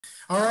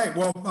All right.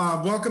 Well,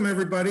 welcome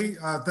everybody.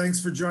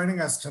 Thanks for joining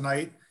us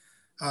tonight.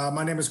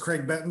 My name is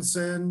Craig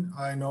Bettinson.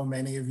 I know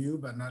many of you,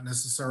 but not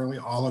necessarily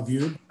all of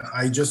you.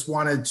 I just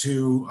wanted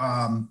to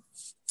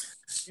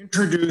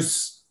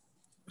introduce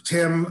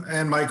Tim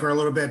and Micah a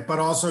little bit, but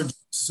also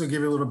just to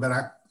give you a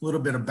little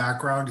bit of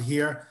background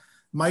here.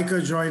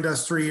 Micah joined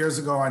us 3 years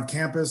ago on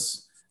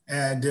campus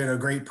and did a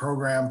great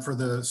program for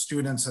the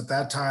students at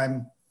that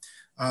time.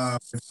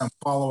 Some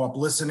follow-up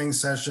listening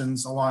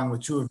sessions along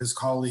with two of his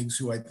colleagues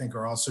who I think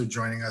are also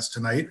joining us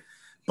tonight.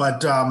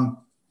 But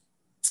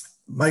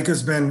Mike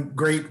has been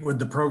great with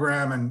the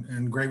program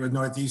and great with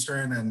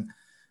Northeastern, and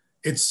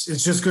it's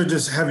just good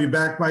to have you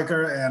back,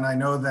 Micah. And I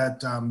know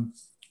that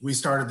we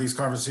started these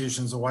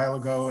conversations a while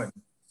ago and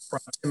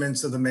brought him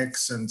into the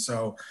mix, and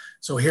so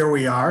here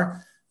we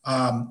are.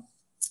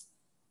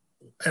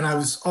 And I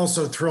was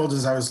also thrilled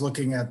as I was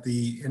looking at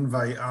the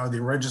invite,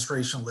 the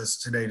registration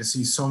list today to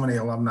see so many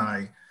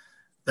alumni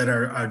that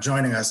are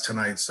joining us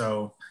tonight.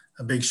 So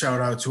a big shout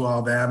out to all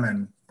of them,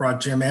 and brought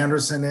Jim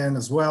Anderson in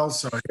as well.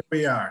 So here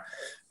we are.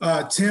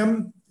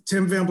 Tim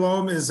Van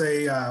Bloem is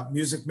a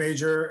music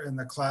major in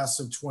the class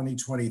of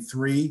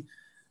 2023,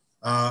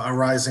 a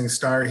rising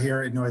star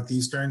here at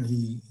Northeastern.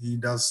 He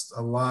does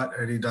a lot,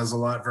 and he does a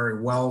lot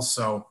very well.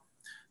 So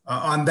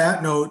on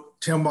that note,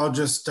 Tim, I'll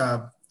just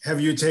have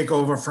you take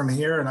over from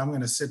here, and I'm going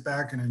to sit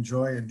back and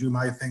enjoy and do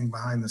my thing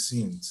behind the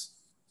scenes.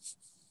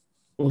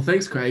 Well,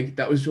 thanks, Craig.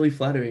 That was really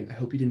flattering. I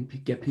hope you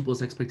didn't get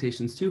people's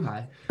expectations too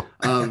high.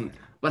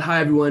 But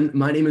hi, everyone.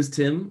 My name is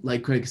Tim.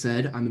 Like Craig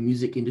said, I'm a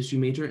music industry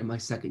major in my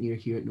second year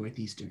here at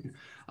Northeastern.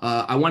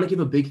 I want to give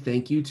a big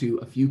thank you to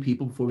a few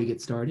people before we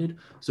get started.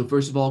 So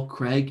first of all,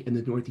 Craig and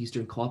the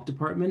Northeastern Co-op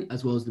department,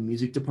 as well as the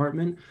music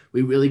department.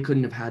 We really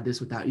couldn't have had this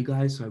without you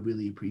guys, so I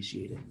really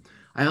appreciate it.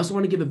 I also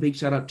want to give a big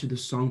shout out to the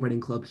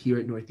Songwriting Club here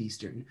at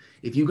Northeastern.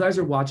 If you guys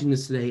are watching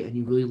this today and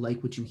you really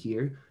like what you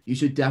hear, you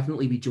should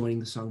definitely be joining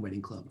the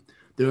Songwriting Club.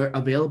 They're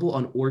available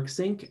on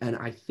OrgSync, and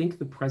I think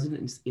the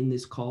president is in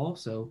this call.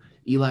 So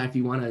Eli, if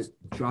you want to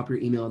drop your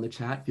email in the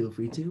chat, feel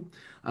free to.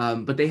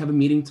 But they have a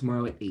meeting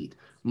tomorrow at 8.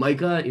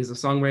 Micah is a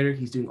songwriter.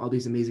 He's doing all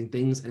these amazing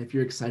things. And if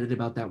you're excited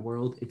about that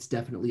world, it's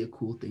definitely a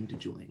cool thing to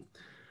join.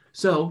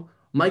 So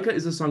Micah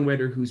is a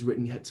songwriter who's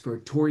written hits for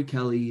Tori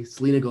Kelly,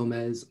 Selena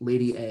Gomez,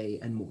 Lady A,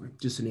 and more,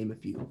 just to name a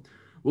few.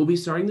 We'll be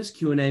starting this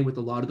Q&A with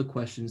a lot of the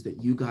questions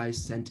that you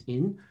guys sent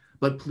in,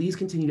 but please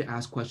continue to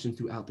ask questions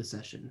throughout the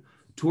session.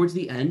 Towards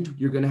the end,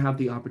 you're going to have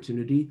the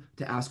opportunity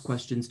to ask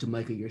questions to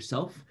Micah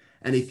yourself.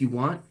 And if you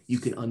want, you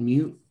can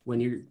unmute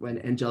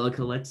when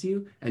Angelica lets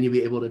you, and you'll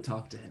be able to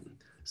talk to him.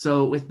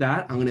 So with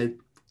that, I'm going to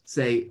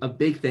say a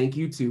big thank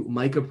you to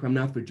Micah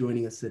Premnath for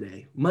joining us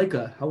today.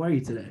 Micah, how are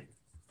you today?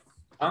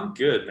 I'm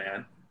good,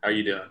 man. How are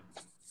you doing?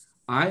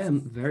 I am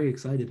very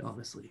excited,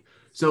 honestly.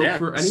 So Yeah,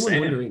 for anyone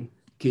same. wondering,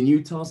 can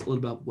you tell us a little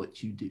about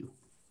what you do?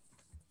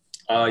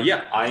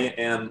 Yeah, I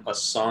am a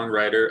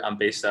songwriter. I'm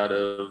based out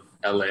of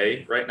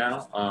LA right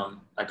now.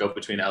 I go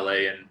between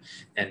LA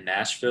and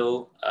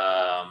Nashville.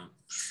 I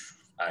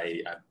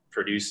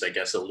produce, I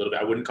guess, a little bit.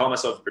 I wouldn't call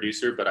myself a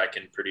producer, but I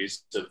can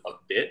produce a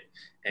bit.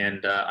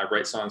 And I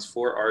write songs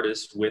for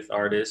artists, with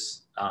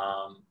artists,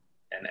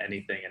 and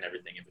anything and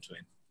everything in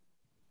between.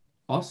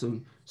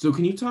 Awesome. So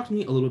can you talk to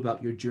me a little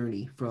about your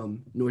journey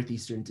from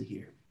Northeastern to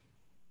here?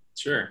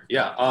 Sure.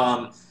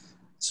 Yeah.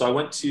 So I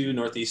went to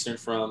Northeastern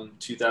from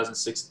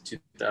 2006 to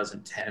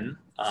 2010,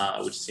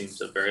 which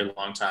seems a very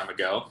long time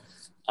ago.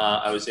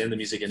 I was in the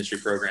music industry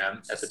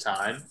program at the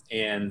time,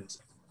 and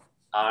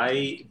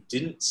I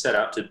didn't set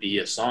out to be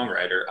a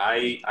songwriter.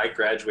 I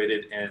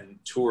graduated and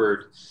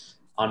toured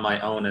on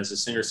my own as a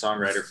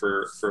singer-songwriter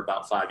for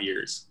about 5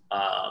 years,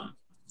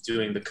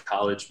 doing the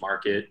college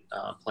market,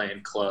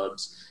 playing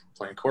clubs,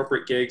 playing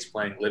corporate gigs,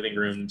 playing living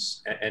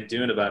rooms, and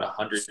doing about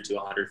 100 to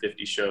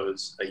 150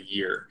 shows a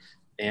year.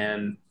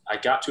 And I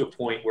got to a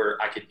point where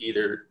I could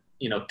either,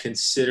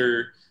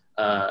 consider,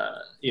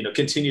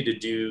 continue to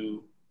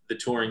do the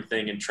touring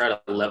thing and try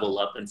to level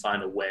up and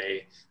find a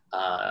way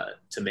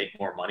to make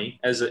more money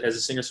as a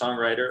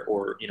singer-songwriter,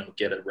 or,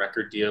 get a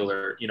record deal,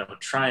 or,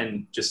 try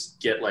and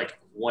just get like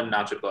one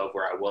notch above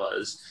where I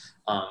was,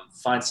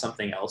 find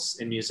something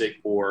else in music,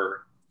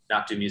 or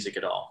not do music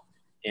at all.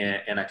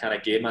 And I kind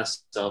of gave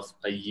myself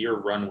a year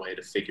runway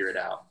to figure it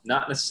out.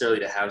 Not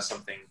necessarily to have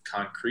something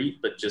concrete,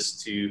 but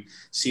just to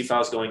see if I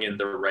was going in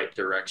the right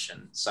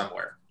direction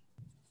somewhere.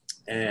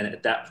 And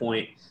at that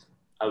point,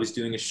 I was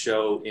doing a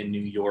show in New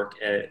York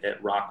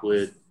at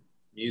Rockwood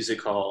Music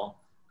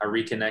Hall. I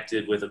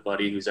reconnected with a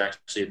buddy who's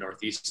actually a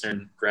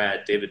Northeastern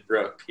grad, David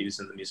Brook. He was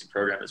in the music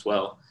program as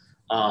well.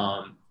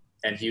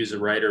 And he was a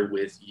writer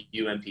with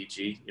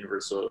UMPG,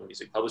 Universal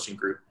Music Publishing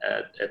Group,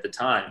 at the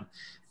time.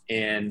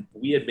 And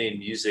we had made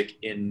music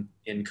in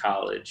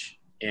college,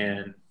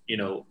 and,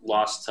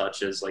 lost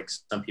touch, as like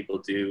some people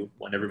do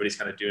when everybody's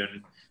kind of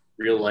doing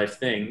real life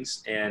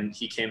things. And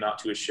he came out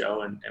to a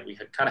show, and we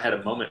had kind of had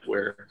a moment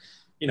where,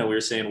 we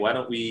were saying, why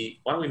don't we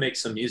make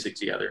some music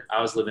together?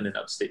 I was living in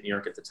upstate New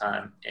York at the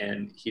time,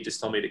 and he just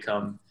told me to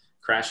come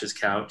crash his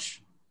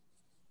couch,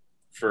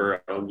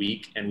 for a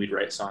week, and we'd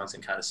write songs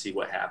and kind of see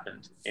what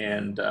happened.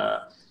 And,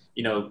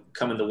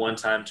 coming the one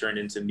time turned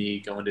into me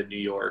going to New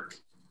York,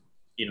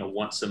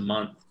 once a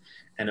month,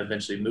 and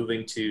eventually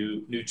moving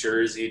to New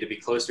Jersey to be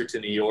closer to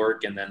New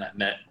York. And then I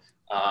met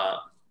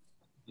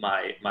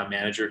my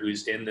manager,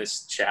 who's in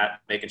this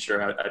chat, making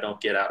sure I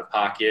don't get out of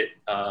pocket,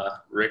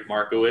 Rick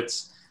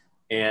Markowitz.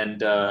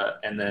 And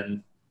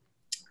then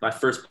my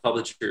first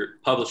publisher,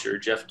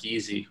 Jeff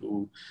Geezy,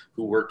 who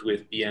worked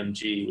with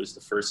BMG, was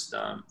the first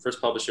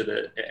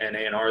publisher an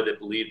A&R that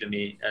believed in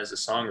me as a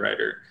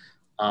songwriter.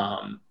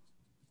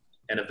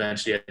 And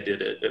eventually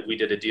we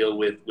did a deal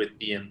with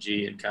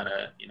BMG and kind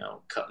of,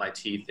 cut my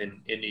teeth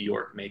in New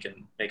York,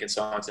 making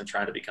songs and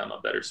trying to become a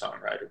better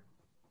songwriter.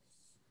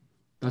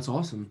 That's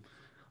awesome.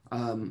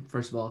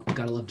 First of all,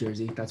 gotta love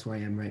Jersey. That's where I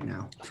am right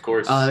now. Of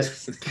course.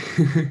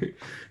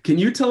 Can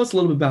you tell us a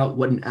little bit about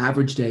what an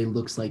average day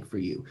looks like for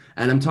you?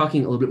 And I'm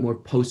talking a little bit more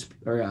post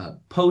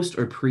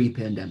or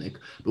pre-pandemic,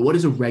 but what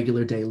does a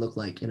regular day look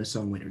like in a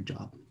songwriter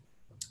job?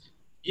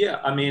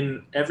 Yeah, I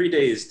mean, every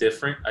day is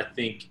different. I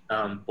think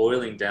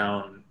boiling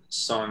down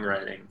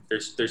songwriting,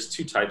 there's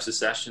two types of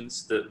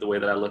sessions. The way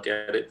that I look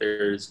at it,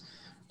 there's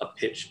a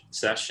pitch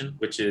session,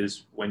 which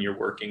is when you're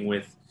working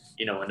with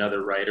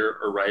another writer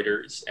or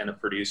writers and a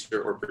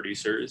producer or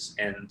producers,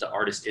 and the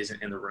artist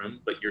isn't in the room,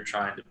 but you're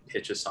trying to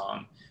pitch a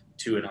song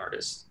to an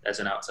artist as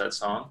an outside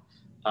song.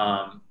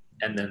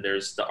 And then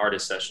there's the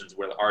artist sessions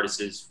where the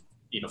artist is,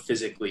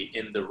 physically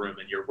in the room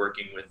and you're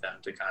working with them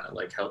to kind of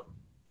like help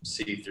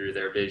see through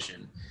their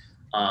vision.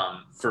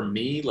 For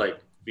me,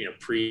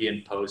 pre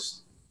and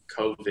post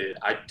COVID,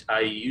 I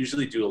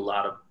usually do a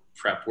lot of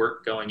prep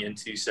work going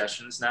into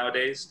sessions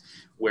nowadays,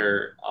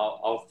 where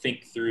I'll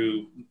think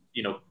through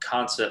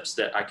concepts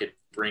that I could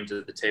bring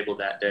to the table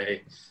that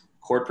day,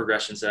 chord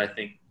progressions that I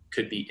think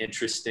could be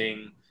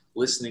interesting,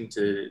 listening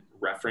to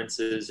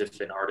references if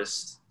an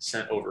artist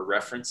sent over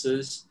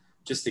references,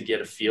 just to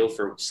get a feel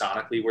for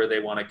sonically where they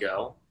want to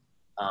go.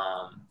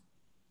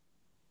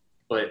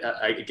 But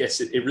I guess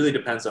it really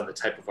depends on the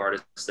type of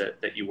artist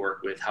that you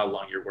work with, how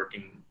long you're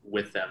working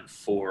with them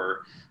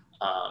for,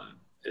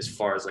 as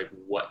far as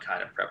what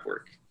kind of prep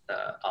work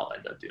I'll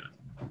end up doing.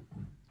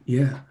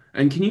 Yeah.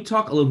 And can you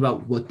talk a little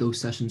about what those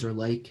sessions are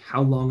like?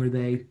 How long are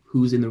they?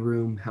 Who's in the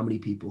room? How many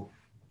people?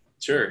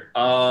 Sure.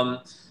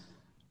 How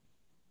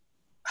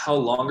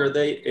long are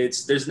they?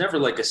 There's never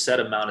a set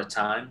amount of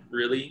time,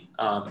 really.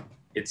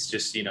 It's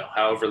just,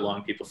 however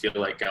long people feel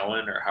like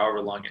going, or however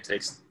long it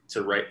takes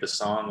to write the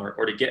song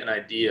or to get an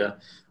idea.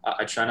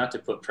 I try not to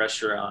put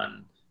pressure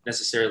on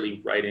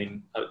necessarily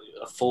writing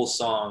a full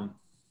song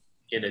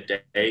in a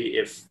day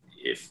if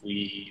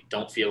we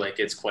don't feel like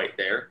it's quite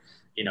there.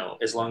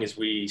 As long as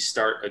we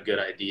start a good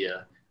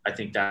idea, I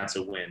think that's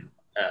a win,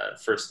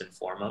 first and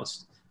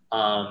foremost.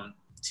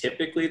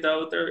 Typically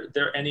though,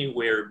 they're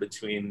anywhere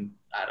between,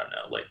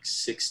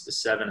 6 to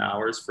 7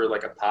 hours for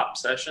a pop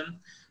session.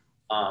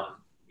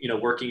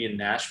 Working in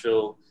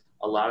Nashville,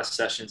 a lot of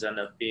sessions end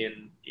up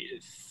being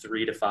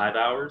 3 to 5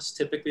 hours.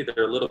 Typically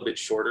they're a little bit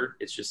shorter.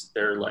 It's just,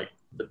 they're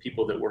the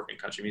people that work in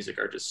country music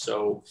are just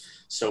so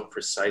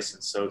precise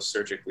and so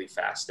surgically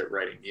fast at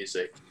writing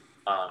music.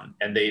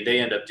 And they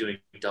end up doing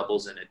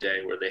doubles in a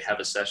day, where they have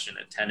a session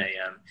at 10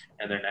 a.m.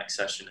 and their next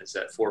session is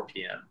at 4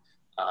 p.m.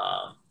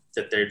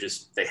 That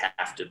they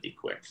have to be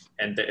quick.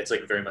 And it's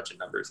very much a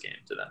numbers game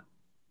to them.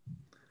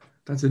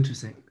 That's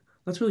interesting.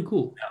 That's really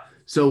cool. Yeah.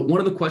 So one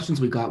of the questions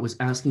we got was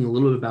asking a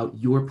little bit about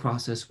your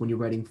process when you're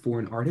writing for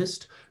an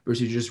artist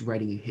versus just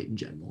writing a hit in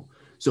general.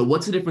 So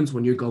what's the difference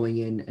when you're going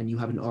in and you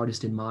have an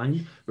artist in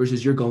mind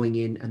versus you're going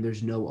in and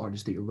there's no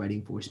artist that you're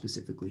writing for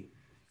specifically?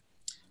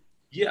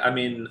 Yeah, I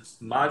mean,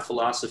 my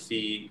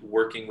philosophy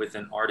working with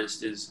an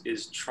artist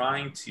is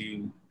trying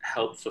to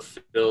help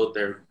fulfill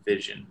their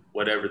vision,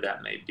 whatever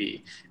that may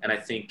be. And I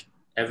think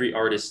every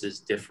artist is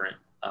different.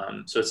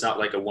 So it's not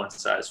like a one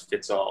size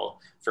fits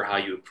all for how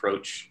you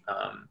approach,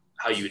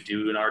 how you would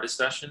do an artist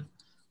session.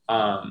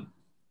 And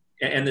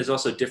there's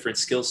also different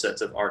skill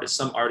sets of artists.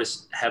 Some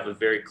artists have a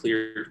very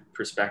clear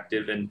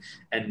perspective and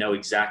know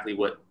exactly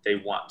what they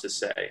want to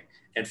say.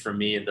 And for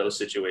me, in those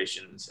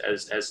situations,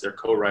 as their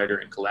co-writer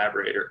and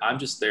collaborator, I'm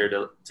just there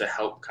to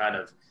help kind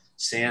of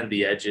sand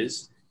the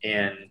edges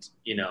and,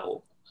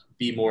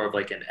 be more of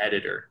an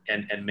editor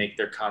and make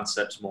their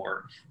concepts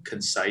more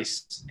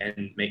concise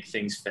and make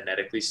things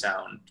phonetically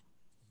sound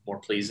more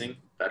pleasing,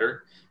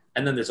 better.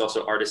 And then there's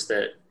also artists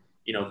that,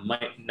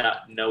 might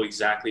not know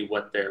exactly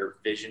what their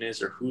vision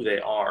is or who they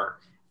are,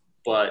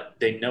 but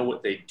they know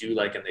what they do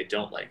like and they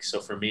don't like. So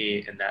for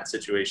me, in that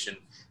situation,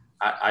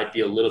 I'd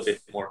be a little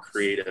bit more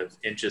creative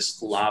in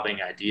just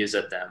lobbing ideas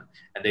at them.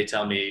 And they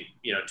tell me,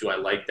 do I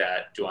like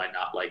that? Do I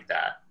not like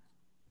that?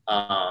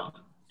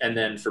 And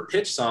then for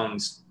pitch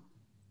songs,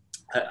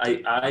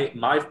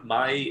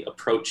 my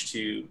approach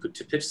to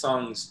pitch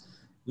songs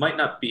might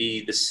not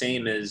be the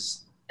same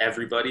as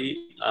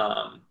everybody.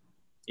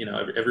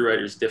 Every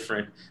writer is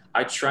different.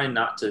 I try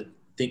not to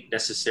think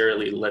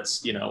necessarily,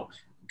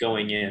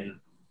 going in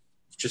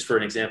just for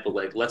an example,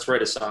 like let's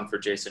write a song for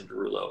Jason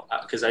Derulo,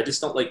 because I just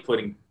don't like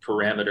putting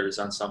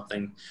parameters on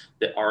something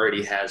that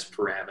already has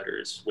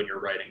parameters when you're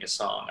writing a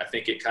song. I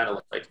think it kind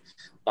of like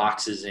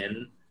boxes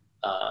in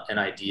an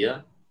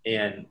idea.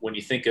 And when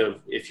you think of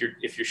if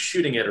you're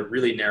shooting at a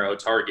really narrow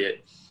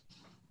target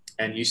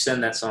and you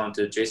send that song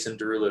to Jason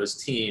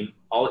Derulo's team,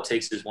 all it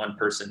takes is one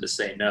person to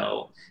say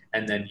no,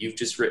 and then you've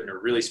just written a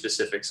really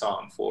specific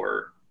song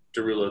for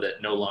Derulo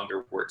that no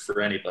longer works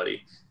for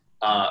anybody.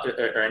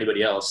 Or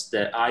anybody else.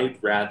 That I'd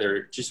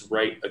rather just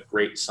write a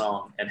great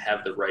song and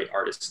have the right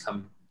artist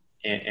come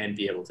and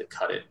be able to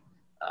cut it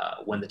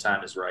when the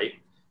time is right.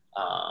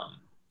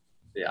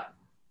 Yeah.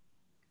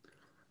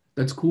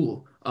 That's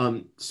cool.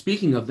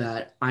 Speaking of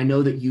that, I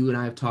know that you and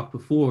I have talked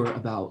before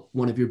about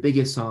one of your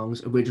biggest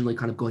songs, originally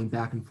kind of going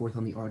back and forth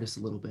on the artist a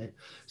little bit.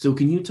 So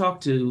can you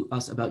talk to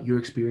us about your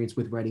experience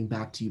with writing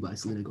Back to You by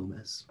Selena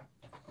Gomez?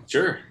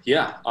 Sure.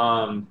 Yeah.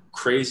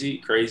 Crazy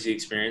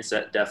experience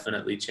that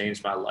definitely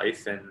changed my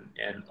life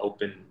and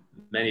opened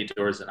many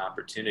doors and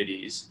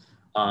opportunities.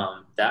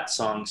 That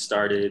song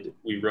started,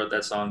 we wrote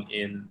that song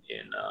in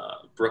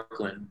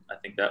Brooklyn. I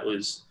think that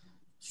was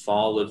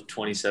fall of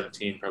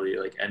 2017, probably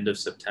like end of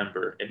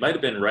September. It might've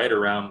been right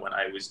around when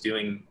I was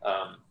doing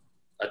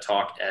a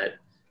talk at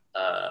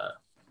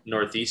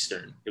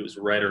Northeastern. It was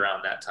right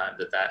around that time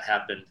that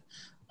happened.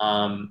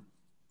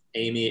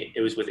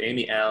 It was with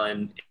Amy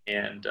Allen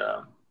and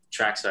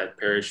Trackside,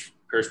 Parrish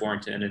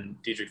Warrington,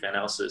 and Dietrich Van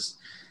Elsis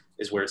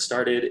is where it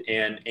started.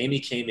 And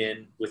Amy came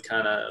in with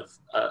kind of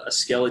a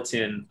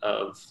skeleton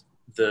of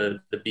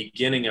the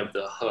beginning of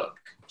the hook,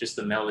 just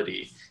the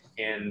melody.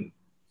 And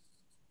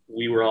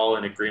we were all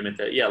in agreement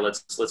that, yeah,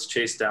 let's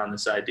chase down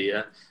this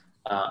idea.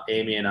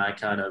 Amy and I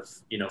kind of,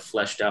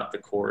 fleshed out the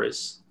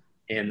chorus.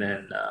 And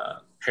then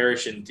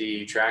Parrish and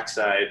D,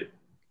 Trackside,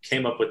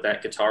 came up with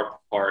that guitar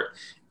part.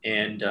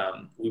 And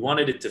we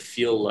wanted it to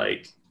feel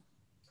like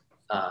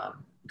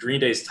Green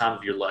Day's Time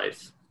of Your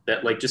Life,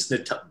 that like just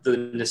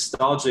the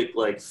nostalgic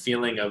like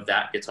feeling of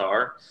that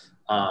guitar,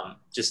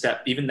 just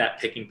that even that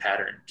picking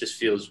pattern just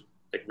feels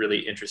like really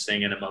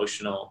interesting and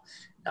emotional.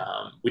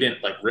 We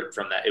didn't like rip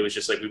from that. It was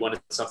just like we wanted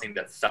something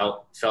that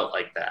felt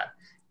like that.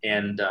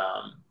 And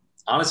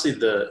honestly,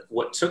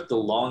 what took the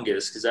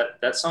longest, because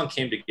that song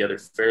came together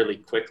fairly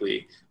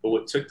quickly, but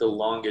what took the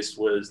longest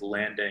was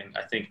landing,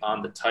 I think,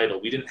 on the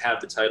title. We didn't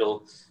have the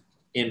title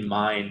in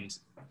mind,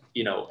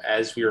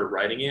 as we were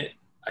writing it.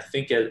 I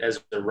think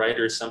as a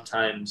writer,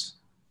 sometimes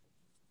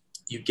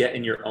you get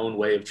in your own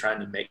way of trying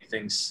to make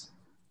things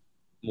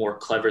more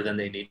clever than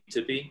they need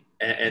to be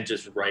and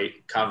just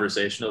write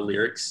conversational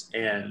lyrics.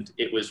 And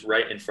it was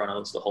right in front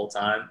of us the whole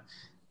time.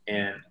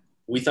 And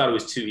we thought it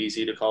was too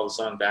easy to call the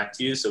song Back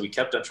to You. So we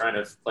kept on trying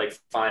to like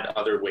find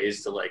other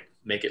ways to like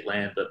make it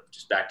land, but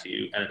just Back to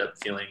You ended up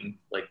feeling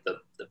like the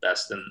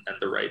best and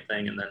the right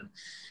thing. And then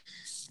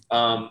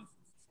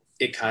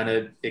it kind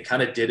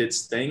of did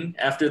its thing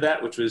after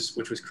that, which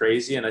was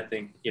crazy. And I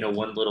think,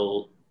 one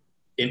little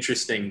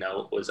interesting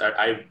note was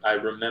I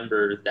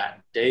remember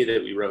that day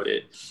that we wrote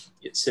it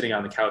sitting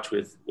on the couch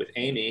with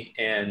Amy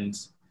and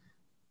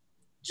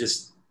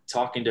just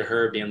talking to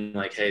her, being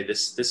like, hey,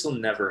 this will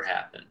never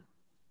happen.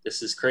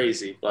 This is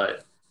crazy.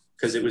 But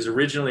because it was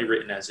originally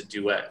written as a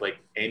duet, like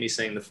Amy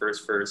sang the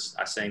first verse,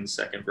 I sang the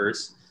second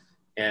verse.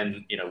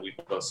 And, we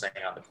both sang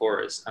on the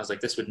chorus. I was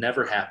like, this would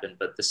never happen,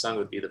 but this song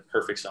would be the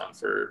perfect song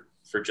for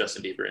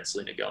Justin Bieber and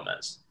Selena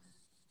Gomez.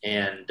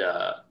 And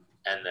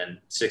then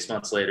 6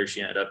 months later,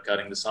 she ended up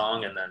cutting the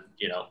song. And then,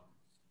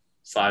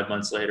 5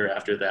 months later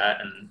after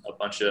that, and a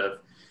bunch of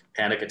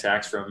panic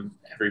attacks from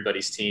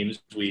everybody's teams,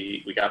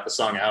 we got the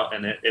song out,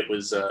 and it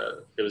was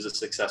a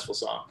successful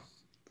song.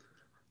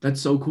 That's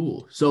so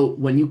cool. So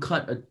when you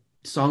cut a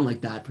song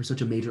like that for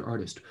such a major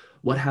artist,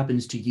 what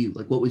happens to you?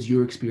 Like, what was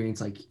your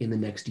experience like in the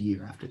next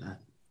year after that?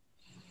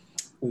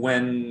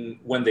 When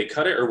they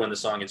cut it, or when the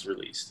song is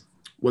released?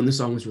 When the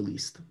song was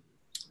released.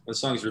 When the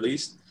song is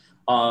released,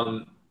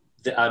 the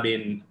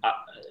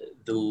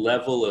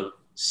level of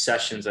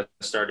sessions I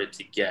started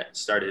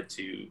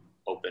to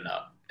open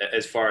up,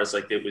 as far as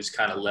like it was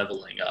kind of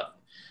leveling up.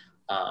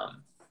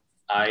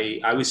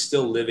 I was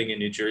still living in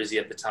New Jersey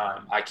at the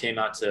time. I came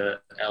out to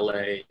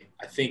LA,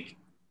 I think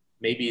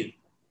maybe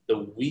the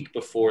week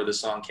before the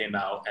song came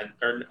out,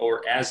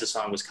 or as the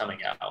song was coming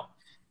out.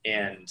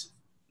 And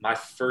my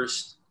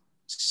first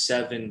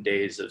 7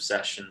 days of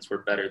sessions were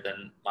better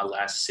than my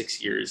last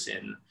 6 years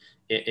in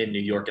New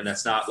York. And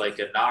that's not like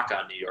a knock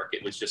on New York.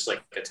 It was just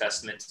like a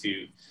testament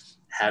to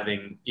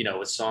having,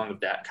 a song of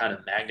that kind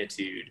of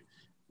magnitude,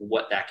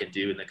 what that can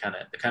do, and the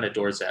kind of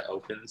doors that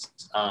opens.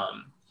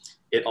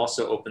 It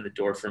also opened the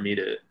door for me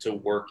to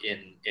work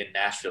in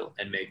Nashville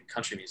and make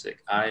country music.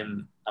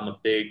 I'm a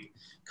big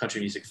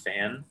country music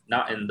fan,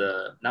 not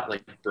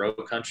like bro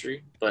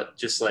country, but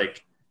just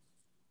like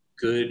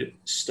good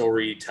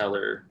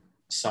storyteller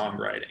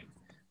songwriting.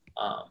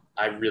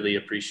 I really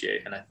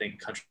appreciate, and I think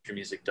country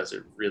music does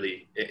it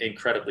really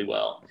incredibly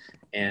well.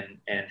 And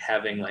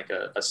having like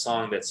a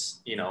song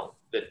that's,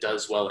 that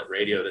does well at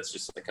radio, that's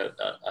just like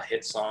a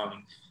hit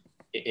song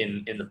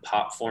in the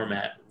pop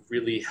format,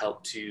 really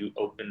helped to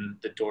open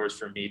the doors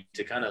for me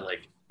to kind of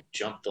like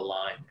jump the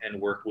line and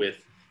work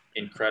with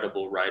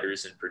incredible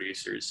writers and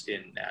producers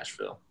in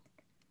Nashville.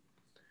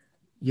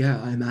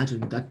 Yeah, I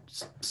imagine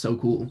that's so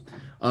cool.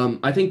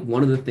 I think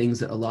one of the things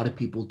that a lot of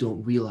people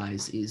don't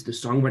realize is the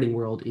songwriting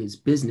world is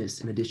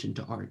business in addition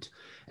to art.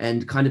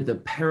 And kind of the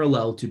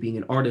parallel to being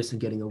an artist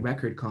and getting a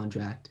record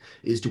contract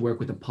is to work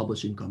with a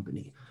publishing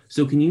company.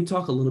 So can you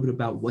talk a little bit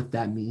about what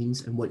that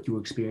means and what your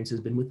experience has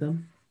been with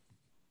them?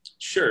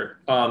 Sure.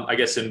 I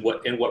guess in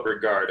what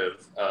regard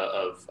of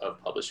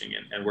publishing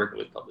and working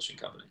with publishing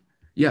company?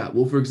 Yeah,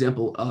 well, for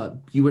example,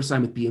 you were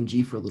signed with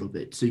BMG for a little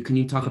bit. So can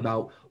you talk Mhm.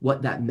 about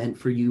what that meant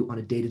for you on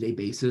a day-to-day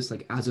basis,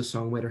 like as a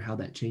songwriter, how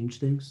that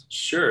changed things?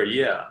 Sure.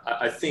 Yeah.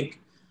 I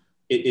think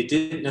it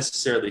didn't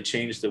necessarily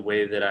change the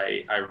way that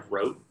I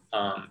wrote.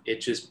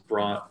 It just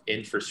brought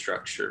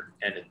infrastructure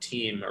and a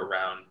team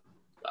around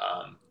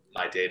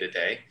my day to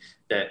day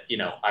that, you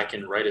know, I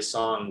can write a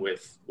song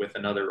with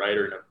another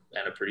writer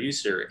and a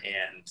producer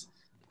and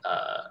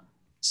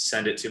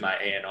send it to my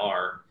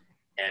A&R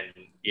and,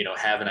 you know,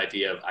 have an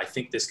idea of, I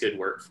think this could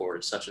work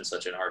for such and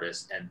such an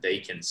artist, and they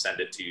can send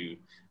it to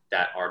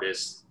that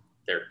artist,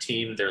 their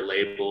team, their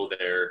label,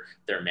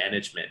 their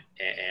management,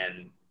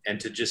 and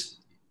to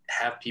just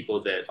have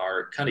people that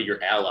are kind of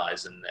your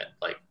allies and that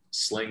like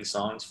sling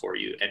songs for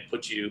you and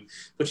put you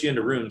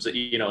into rooms that,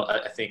 you know,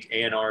 I think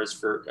A&Rs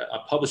for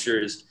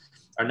publishers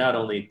are not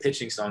only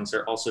pitching songs,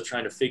 they're also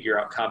trying to figure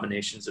out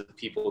combinations of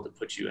people to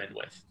put you in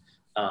with.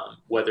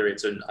 Whether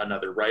it's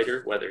another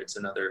writer, whether it's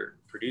another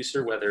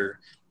producer, whether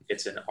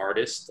it's an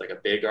artist, like a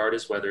big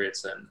artist, whether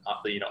it's an,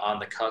 you know, on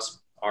the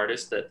cusp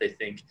artist that they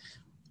think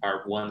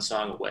are one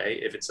song away,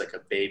 if it's like a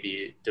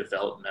baby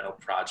developmental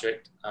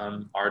project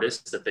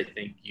artist that they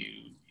think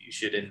you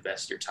should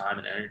invest your time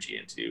and energy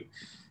into.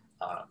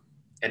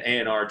 An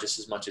A&R, just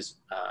as much as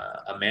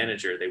a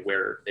manager, they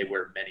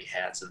wear many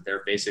hats, and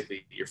they're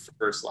basically your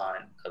first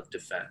line of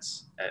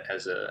defense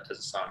as a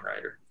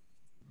songwriter.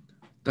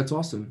 That's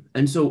awesome.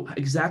 And so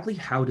exactly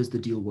how does the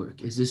deal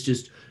work? Is this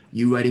just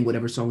you writing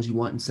whatever songs you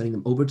want and sending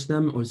them over to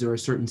them? Or is there a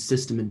certain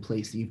system in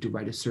place that you have to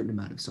write a certain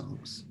amount of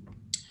songs?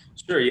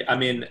 Sure. I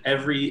mean,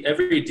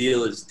 every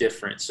deal is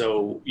different.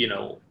 So, you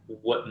know,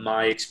 what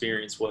my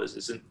experience was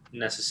isn't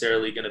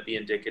necessarily going to be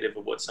indicative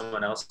of what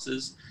someone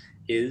else's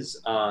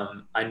is.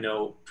 I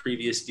know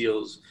previous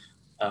deals,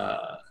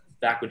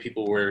 back when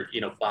people were,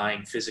 you know,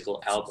 buying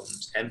physical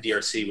albums,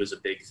 MDRC was a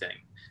big thing.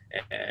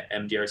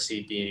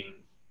 MDRC being,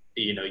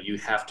 you know, you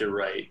have to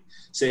write,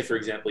 say, for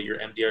example, your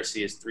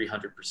MDRC is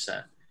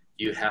 300%.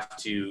 You have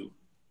to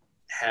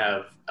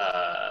have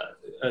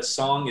a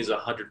song is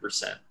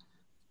 100%.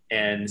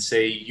 And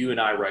say you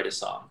and I write a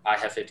song, I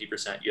have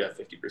 50%, you have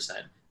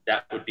 50%.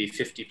 That would be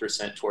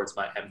 50% towards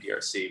my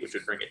MDRC, which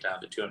would bring it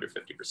down to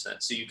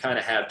 250%. So you kind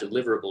of have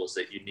deliverables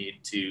that you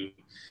need to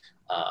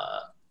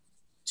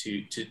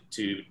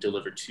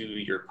deliver to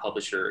your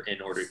publisher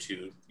in order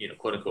to, you know,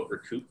 quote unquote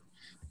recoup.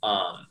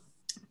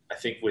 I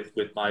think with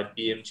my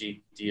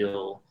BMG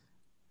deal,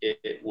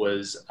 it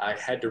was, I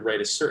had to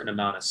write a certain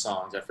amount of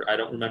songs. I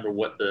don't remember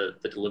what the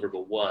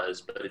deliverable was,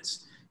 but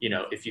it's, you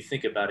know, if you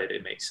think about it,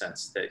 it makes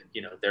sense that,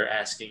 you know, they're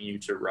asking you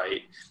to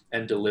write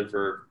and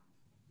deliver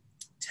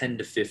 10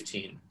 to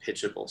 15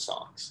 pitchable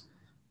songs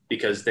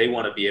because they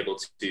want to be able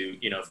to,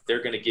 you know, if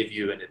they're going to give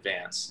you an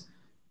advance,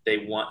 they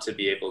want to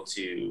be able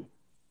to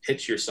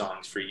pitch your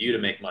songs for you to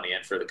make money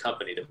and for the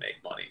company to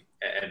make money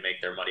and make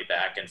their money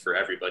back and for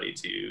everybody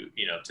to,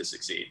 you know, to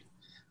succeed.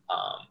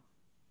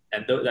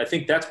 I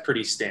think that's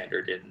pretty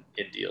standard in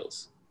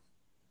deals.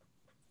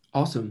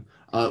 Awesome.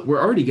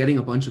 We're already getting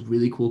a bunch of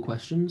really cool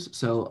questions.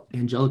 So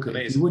Angelica,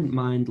 Amazing. If you wouldn't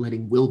mind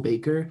letting Will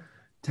Baker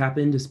tap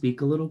in to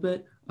speak a little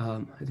bit.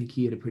 I think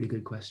he had a pretty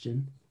good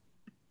question.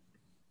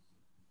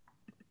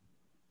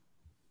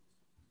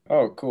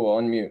 Oh, cool.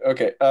 Unmute.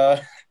 Okay.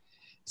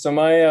 So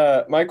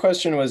my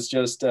question was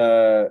just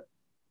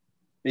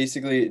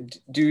basically,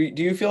 do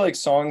you feel like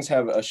songs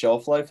have a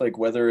shelf life, like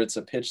whether it's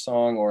a pitch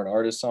song or an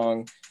artist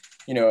song?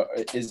 You know,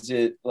 is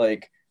it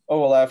like, oh,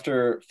 well,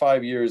 after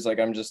 5 years, like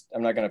I'm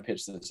not going to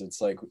pitch this, it's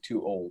like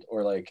too old,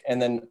 or like,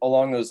 and then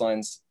along those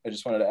lines, I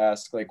just wanted to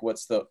ask, like,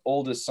 what's the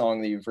oldest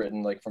song that you've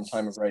written, like from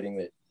time of writing,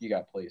 that you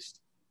got placed?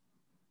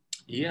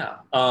 Yeah.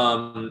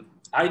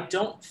 I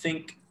don't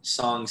think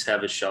songs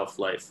have a shelf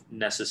life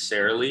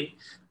necessarily.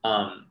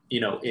 You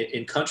know,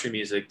 in country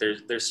music,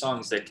 there's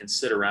songs that can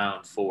sit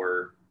around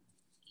for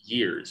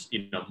years,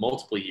 you know,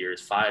 multiple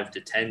years, 5 to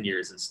 10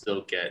 years, and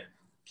still get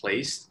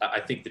placed.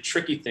 I think the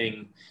tricky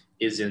thing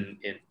is in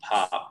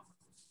pop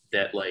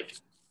that, like,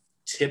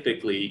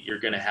 typically you're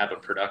going to have a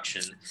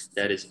production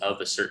that is of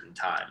a certain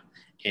time,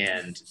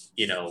 and,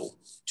 you know,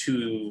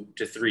 2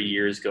 to 3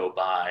 years go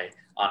by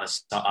on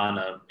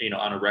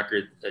a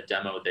record, a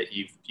demo that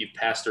you've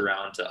passed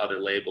around to other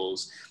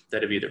labels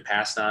that have either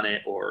passed on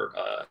it or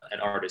an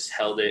artist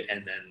held it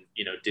and then,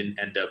 you know, didn't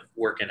end up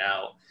working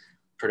out.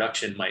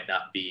 Production might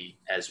not be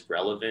as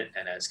relevant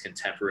and as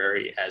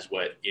contemporary as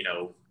what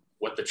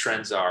the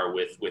trends are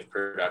with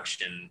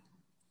production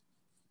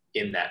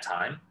in that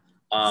time.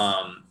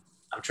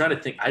 I'm trying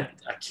to think. I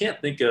can't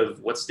think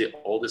of what's the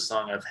oldest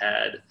song I've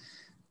had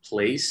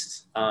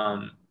placed.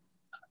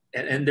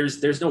 And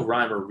there's no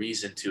rhyme or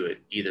reason to it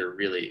either,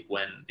 really.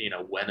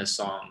 When a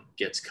song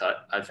gets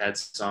cut, I've had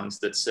songs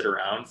that sit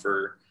around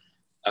for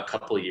a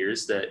couple of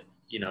years that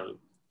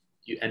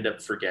you end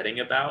up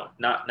forgetting about.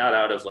 Not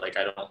out of like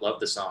I don't love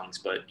the songs,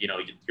 but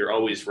you're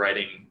always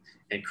writing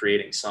and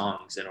creating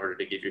songs in order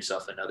to give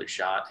yourself another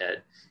shot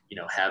at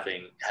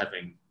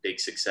having big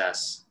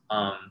success.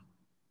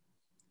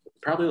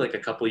 Probably like a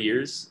couple of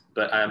years,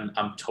 but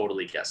I'm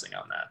totally guessing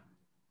on that.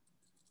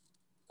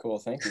 Cool,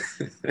 thank you.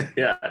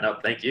 Yeah, no,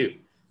 thank you.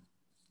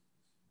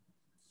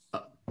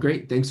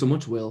 Great, thanks so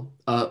much, Will.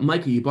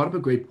 Micah, you brought up a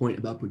great point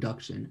about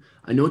production.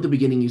 I know at the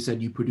beginning you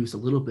said you produce a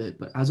little bit,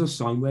 but as a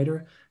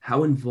songwriter,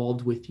 how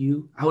involved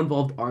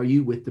are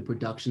you with the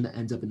production that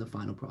ends up in the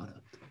final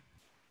product?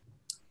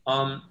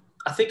 I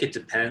think it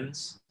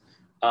depends.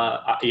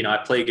 I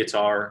play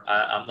guitar.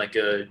 I'm like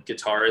a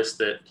guitarist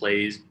that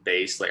plays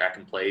bass. Like I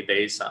can play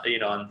bass.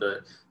 On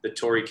the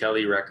Tori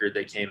Kelly record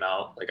that came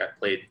out, like I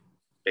played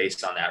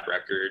bass on that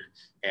record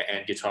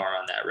and guitar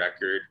on that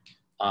record.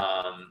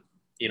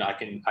 I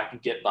can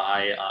get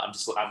by. I'm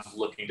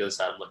looking to the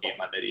side. I'm looking at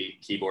my MIDI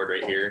keyboard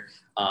right here.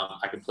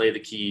 I can play the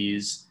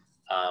keys.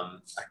 I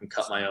can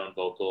cut my own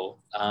vocal.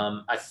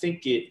 I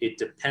think it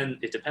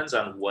depends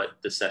on what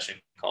the session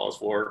calls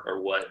for or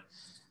what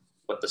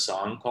the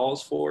song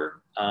calls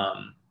for.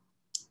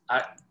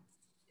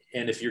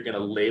 And if you're going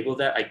to label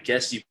that, I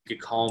guess you could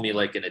call me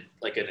like an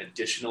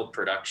additional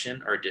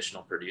production or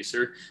additional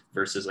producer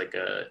versus like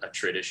a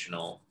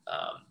traditional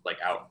like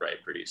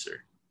outright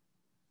producer.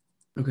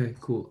 Okay,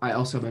 cool. I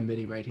also have my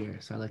MIDI right here,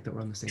 so I like that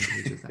we're on the same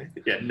page with that.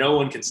 Yeah, no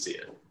one can see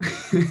it.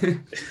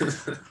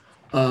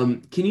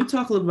 Can you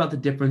talk a little about the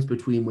difference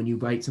between when you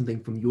write something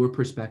from your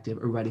perspective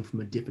or writing from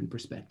a different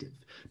perspective?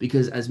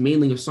 Because as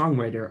mainly a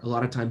songwriter, a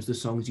lot of times the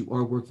songs you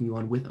are working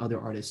on with other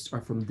artists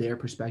are from their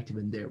perspective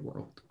and their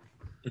world.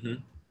 Mm-hmm.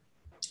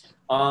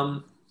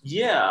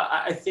 Yeah,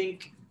 I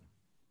think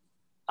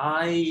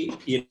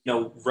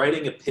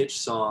writing a pitch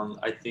song,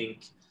 I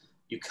think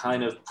you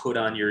kind of put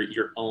on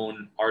your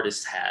own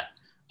artist hat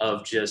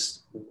of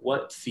just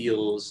what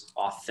feels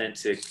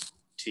authentic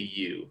to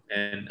you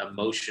and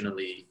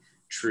emotionally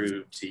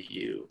true to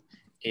you.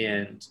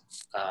 And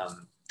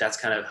that's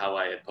kind of how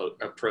I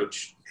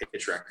approach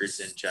pitch records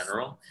in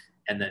general.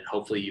 And then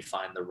hopefully you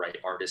find the right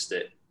artist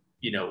that,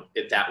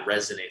 if that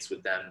resonates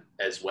with them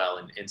as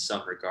well in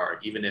some regard,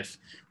 even if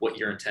what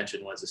your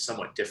intention was is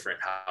somewhat different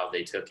how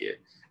they took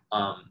it.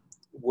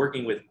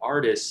 Working with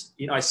artists,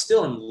 I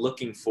still am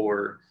looking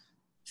for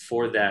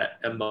that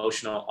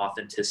emotional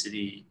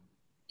authenticity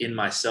in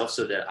myself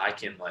so that I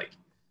can like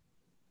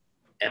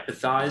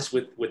empathize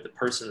with the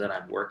person that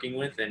I'm working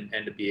with and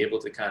to be able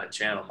to kind of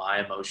channel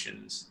my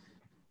emotions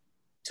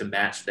to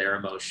match their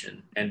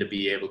emotion and to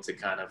be able to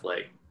kind of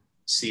like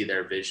see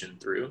their vision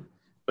through.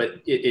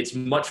 But it's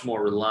much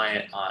more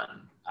reliant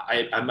on,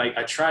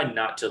 I try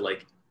not to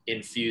like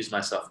infuse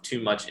myself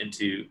too much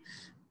into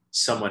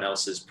someone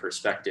else's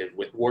perspective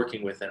with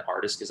working with an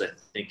artist, because I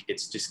think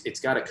it's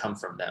got to come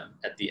from them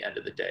at the end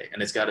of the day,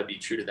 and it's got to be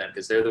true to them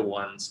because they're the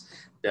ones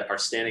that are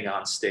standing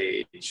on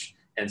stage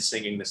and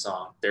singing the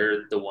song.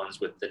 They're the ones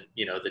with the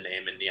the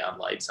name and neon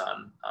lights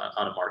on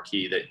a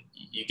marquee. That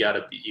you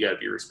gotta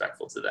be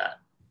respectful to that.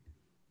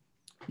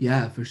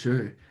 Yeah, for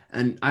sure.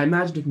 And I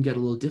imagine it can get a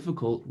little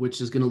difficult, which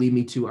is going to lead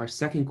me to our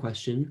second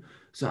question.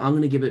 So I'm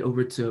going to give it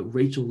over to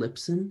Rachel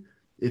Lipson.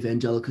 If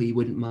Angelica, you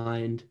wouldn't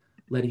mind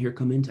letting her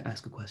come in to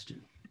ask a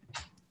question.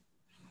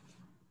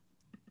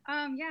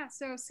 Yeah,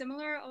 so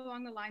similar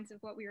along the lines of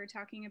what we were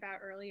talking about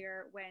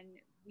earlier when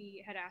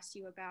we had asked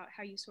you about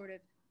how you sort of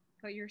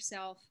put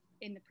yourself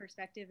in the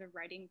perspective of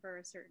writing for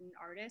a certain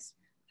artist.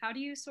 How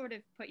do you sort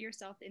of put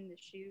yourself in the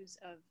shoes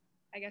of,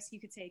 I guess you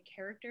could say,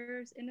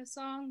 characters in a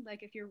song?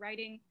 Like if you're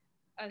writing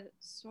a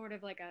sort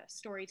of like a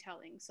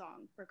storytelling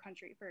song for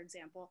country, for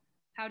example,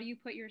 how do you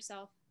put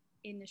yourself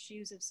in the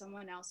shoes of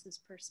someone else's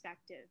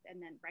perspective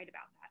and then write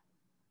about that?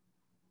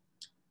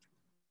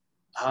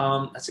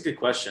 That's a good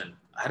question.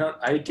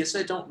 I guess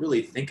I don't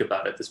really think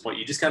about it at this point.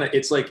 You just kind of,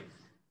 it's like,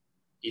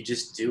 you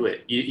just do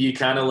it. You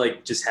kind of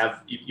like just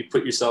have, you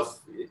put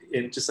yourself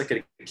in just like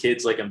a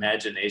kid's like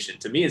imagination.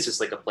 To me, it's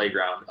just like a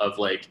playground of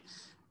like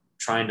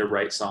trying to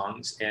write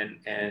songs and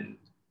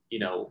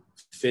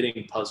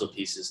fitting puzzle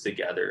pieces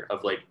together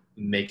of like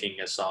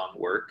making a song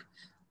work.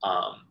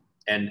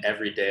 And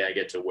every day I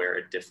get to wear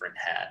a different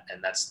hat.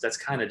 And that's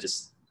kind of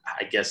just,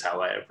 I guess,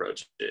 how I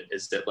approach it,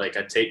 is that like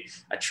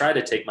I try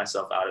to take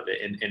myself out of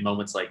it in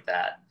moments like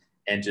that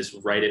and just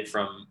write it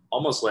from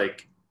almost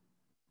like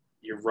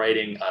you're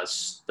writing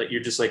like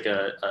you're just like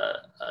a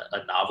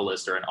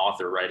novelist or an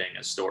author writing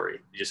a story.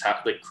 You just have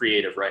like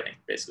creative writing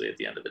basically at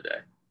the end of the day.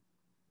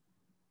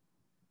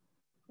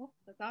 Cool,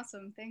 that's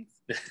awesome. Thanks.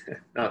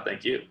 No,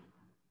 thank you.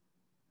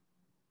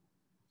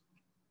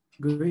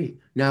 Great.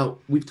 Now,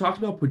 we've talked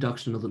about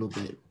production a little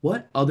bit.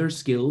 What other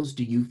skills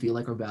do you feel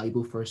like are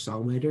valuable for a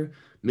songwriter?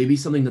 Maybe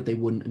something that they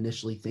wouldn't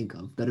initially think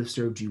of that have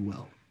served you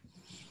well.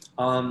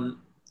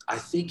 I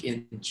think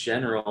in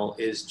general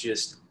is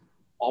just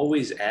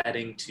always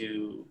adding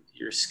to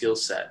your skill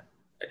set.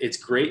 It's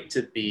great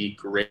to be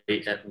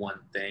great at one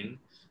thing,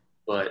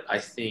 but I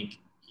think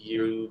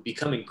you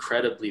become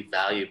incredibly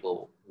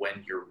valuable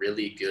when you're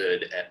really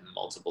good at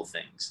multiple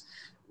things.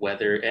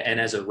 And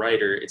as a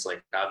writer, it's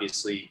like,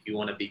 obviously you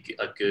want to be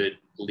a good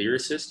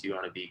lyricist, you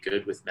want to be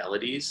good with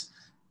melodies.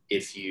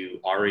 If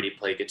you already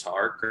play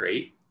guitar,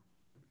 great.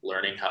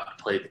 Learning how to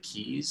play the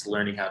keys,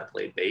 learning how to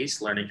play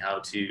bass, learning how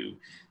to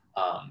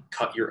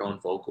cut your own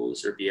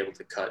vocals or be able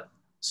to cut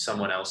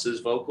someone else's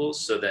vocals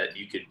so that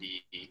you could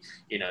be,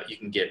 you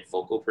can get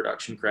vocal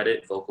production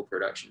credit, vocal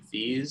production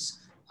fees,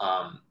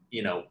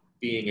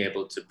 being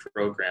able to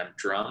program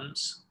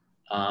drums,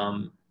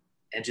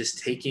 and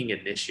just taking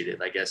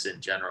initiative, I guess, in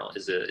general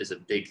is a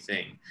big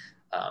thing.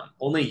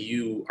 Only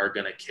you are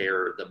going to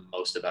care the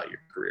most about your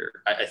career.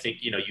 I think,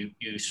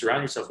 you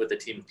surround yourself with a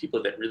team of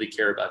people that really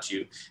care about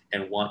you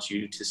and want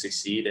you to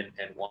succeed and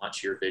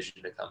want your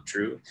vision to come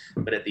true.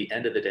 But at the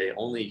end of the day,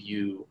 only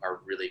you are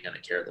really going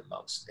to care the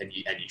most. And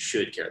you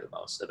should care the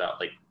most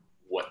about like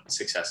what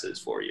success is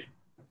for you.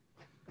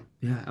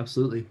 Yeah,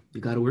 absolutely.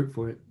 You got to work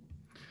for it.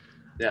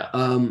 Yeah.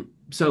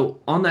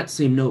 So on that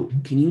same note,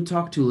 can you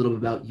talk to a little bit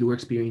about your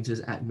experiences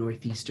at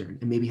Northeastern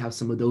and maybe how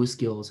some of those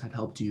skills have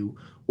helped you,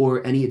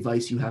 or any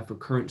advice you have for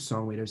current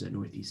songwriters at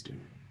Northeastern?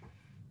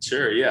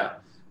 Sure, yeah.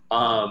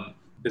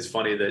 It's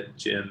funny that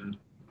Jim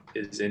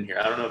is in here.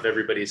 I don't know if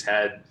everybody's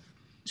had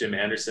Jim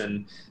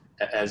Anderson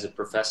as a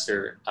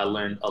professor. I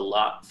learned a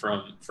lot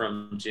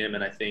from Jim,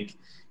 and I think,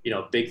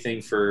 a big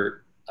thing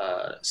for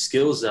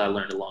skills that I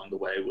learned along the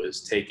way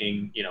was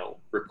taking,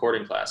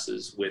 recording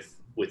classes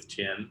with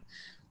Jim,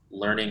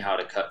 learning how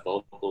to cut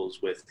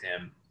vocals with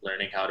him,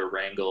 learning how to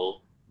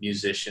wrangle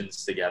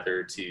musicians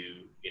together to,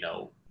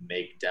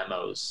 make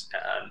demos.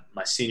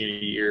 My senior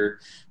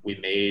year, we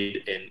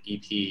made an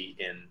EP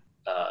in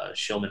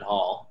Shillman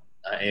Hall,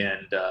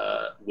 and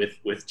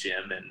with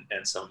Jim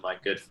and some of my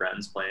good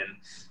friends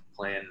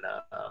playing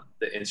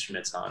the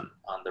instruments on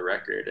the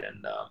record,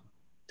 and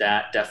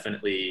that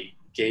definitely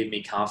gave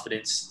me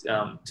confidence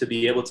to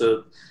be able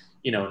to,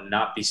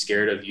 not be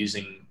scared of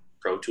using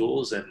Pro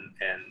Tools and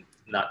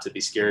not to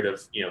be scared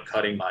of,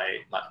 cutting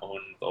my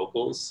own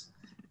vocals.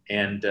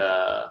 And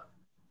that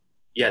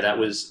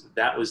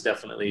was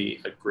definitely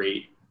a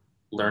great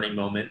learning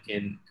moment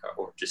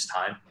or just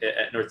time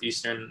at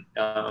Northeastern.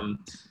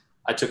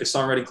 I took a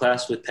songwriting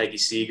class with Peggy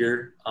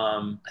Seeger.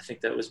 I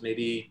think that was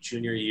maybe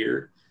junior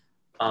year.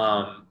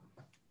 And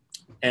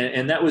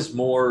that was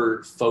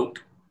more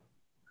folk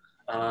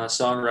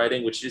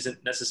songwriting, which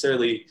isn't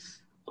necessarily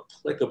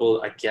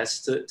applicable, I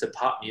guess, to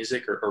pop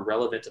music or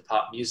relevant to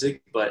pop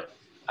music, but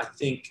I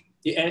think,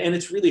 and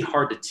it's really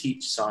hard to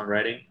teach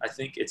songwriting. I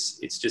think it's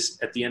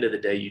just, at the end of the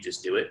day, you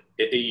just do it.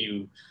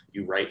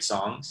 You write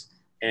songs,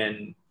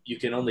 and you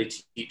can only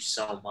teach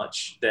so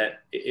much. That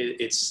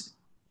it's,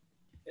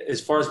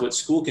 as far as what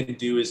school can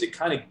do, is it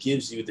kind of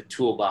gives you the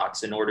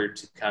toolbox in order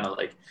to kind of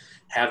like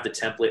have the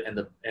template and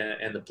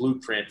the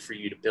blueprint for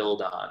you to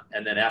build on.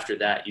 And then after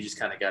that, you just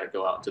kind of got to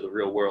go out into the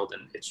real world,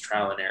 and it's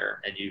trial and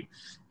error. And you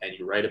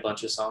write a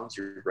bunch of songs.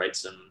 You write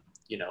some,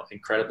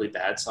 incredibly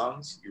bad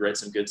songs, you write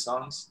some good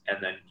songs,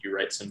 and then you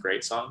write some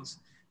great songs,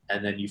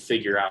 and then you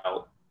figure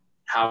out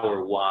how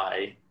or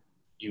why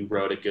you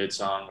wrote a good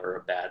song or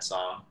a bad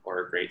song or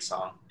a great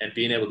song, and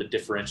being able to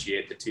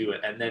differentiate the two,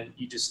 and then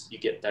you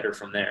get better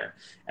from there.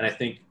 And I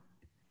think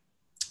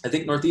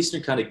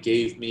Northeastern kind of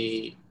gave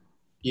me,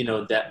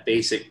 that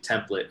basic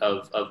template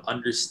of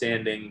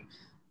understanding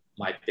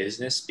my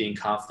business, being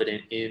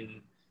confident in,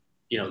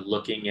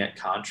 looking at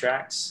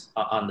contracts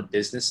on the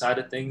business side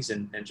of things,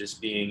 and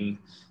just being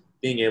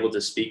able to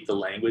speak the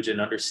language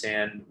and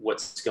understand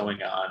what's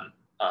going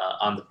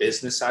on the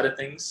business side of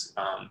things.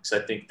 Because I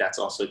think that's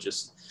also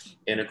just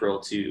integral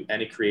to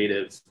any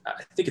creative.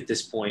 I think at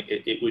this point,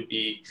 it would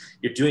be,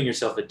 you're doing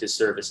yourself a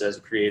disservice as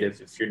a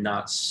creative if you're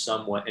not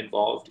somewhat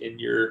involved in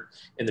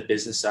the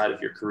business side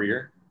of your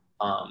career.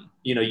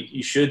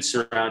 You should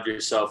surround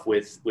yourself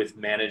with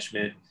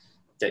management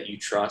that you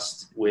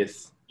trust,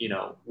 with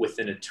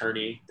an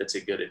attorney that's a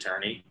good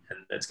attorney and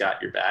that's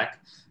got your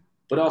back.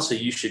 But also,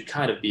 you should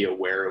kind of be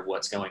aware of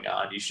what's going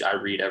on. I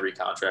read every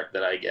contract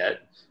that I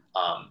get.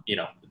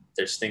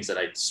 There's things that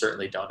I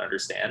certainly don't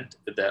understand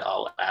that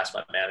I'll ask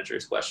my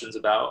managers questions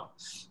about,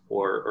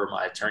 or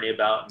my attorney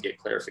about, and get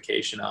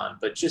clarification on.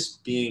 But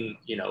just being,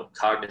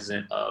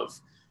 cognizant of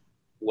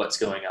what's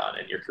going on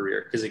in your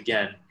career, because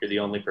again, you're the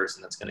only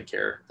person that's going to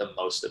care the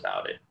most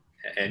about it,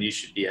 and you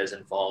should be as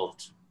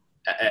involved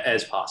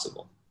as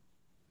possible.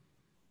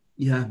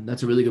 Yeah,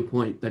 that's a really good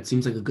point. That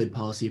seems like a good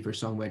policy for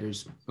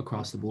songwriters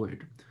across the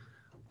board.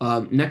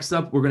 Next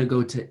up, we're going to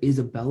go to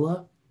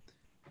Isabella,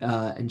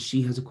 and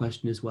she has a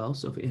question as well.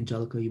 So if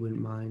Angelica, you wouldn't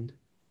mind.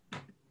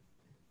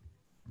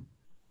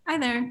 Hi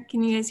there.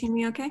 Can you guys hear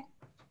me okay?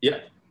 Yeah.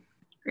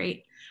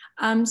 Great.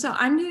 So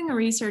I'm doing a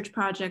research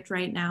project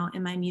right now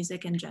in my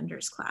music and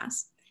genders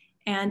class.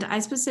 And I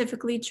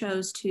specifically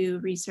chose to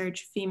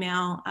research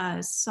female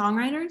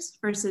songwriters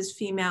versus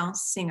female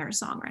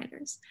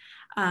singer-songwriters.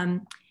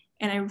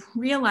 And I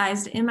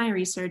realized in my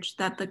research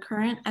that the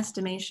current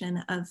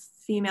estimation of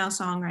female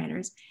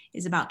songwriters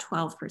is about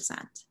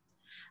 12%.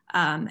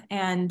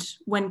 And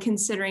when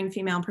considering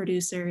female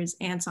producers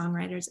and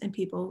songwriters and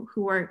people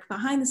who work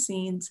behind the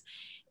scenes,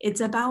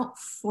 it's about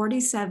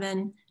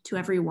 47 to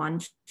every 1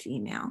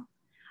 female.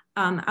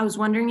 I was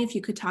wondering if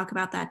you could talk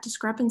about that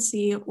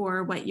discrepancy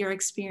or what your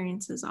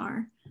experiences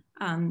are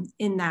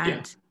in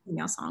that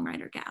female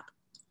songwriter gap.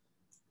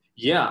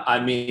 Yeah, I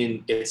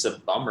mean, it's a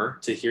bummer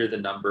to hear the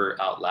number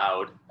out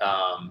loud.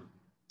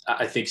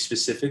 I think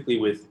specifically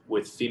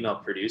with female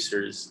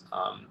producers,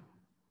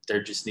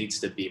 there just needs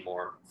to be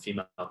more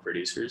female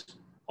producers,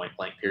 point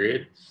blank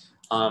period.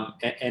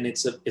 And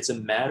it's a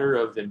matter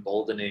of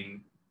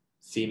emboldening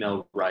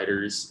female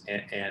writers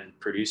and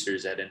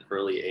producers at an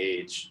early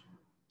age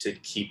to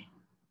keep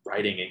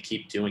writing and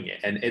keep doing it.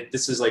 And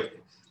this is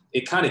like,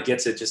 it kind of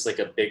gets at just like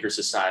a bigger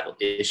societal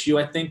issue,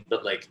 I think,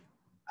 but like,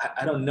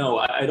 I don't know.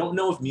 I don't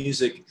know if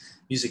music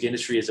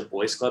industry is a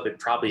boys club. It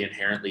probably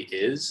inherently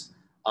is.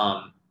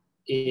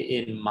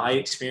 In my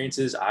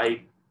experiences,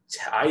 I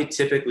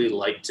typically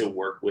like to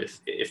work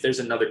with, if there's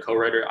another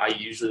co-writer, I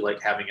usually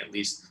like having at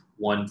least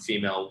one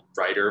female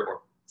writer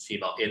or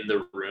female in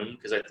the room,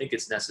 because I think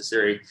it's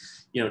necessary,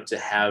 to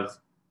have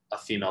a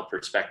female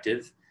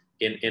perspective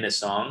in a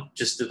song,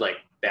 just to like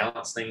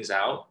balance things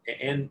out.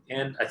 And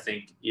I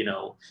think,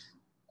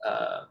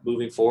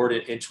 moving forward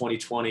in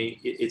 2020,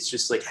 it's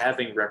just like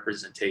having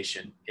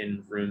representation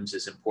in rooms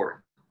is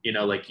important.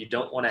 Like you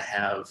don't want to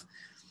have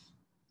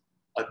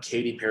a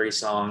Katy Perry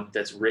song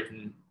that's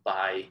written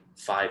by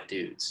 5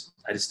 dudes.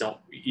 I just don't,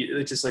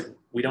 it's just like,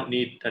 we don't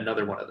need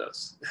another one of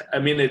those. I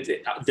mean,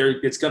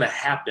 it's going to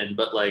happen,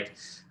 but like,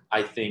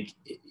 I think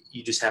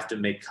you just have to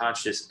make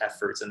conscious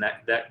efforts. And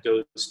that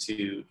goes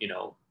to,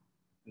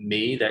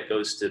 me, that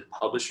goes to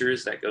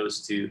publishers, that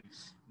goes to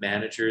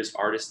managers,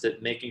 artists,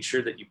 that making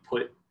sure that you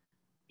put,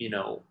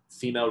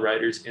 female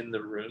writers in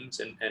the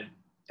rooms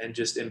and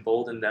just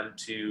embolden them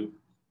to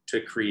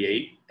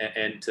create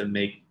and to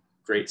make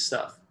great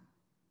stuff.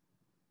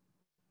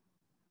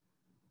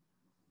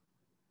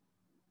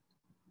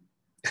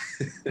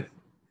 That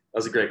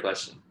was a great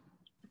question.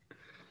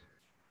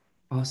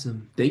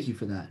 Awesome. Thank you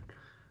for that.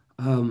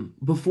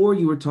 Before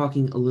you were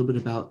talking a little bit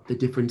about the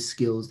different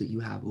skills that you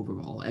have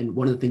overall, and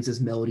one of the things is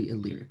melody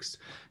and lyrics.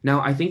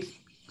 Now, I think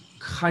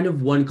kind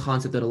of one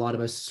concept that a lot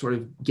of us sort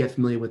of get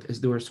familiar with is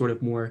there are sort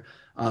of more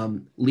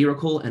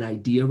lyrical and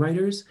idea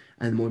writers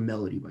and more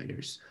melody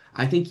writers.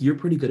 I think you're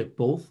pretty good at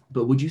both,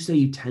 but would you say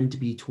you tend to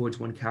be towards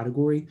one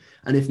category?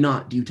 And if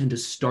not, do you tend to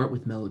start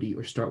with melody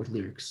or start with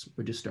lyrics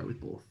or just start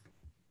with both?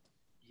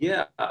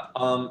 Yeah,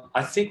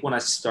 I think when I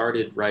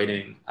started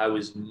writing, I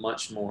was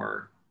much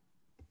more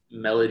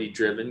melody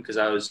driven because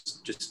I was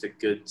just a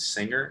good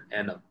singer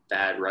and a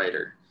bad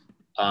writer.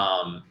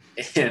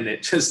 And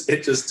it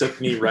just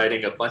took me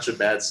writing a bunch of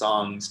bad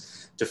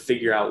songs to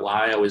figure out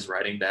why I was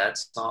writing bad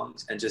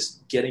songs, and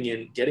just getting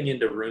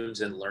into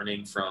rooms and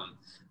learning from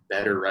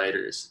better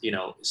writers.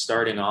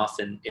 Starting off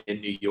in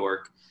New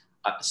York,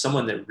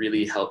 someone that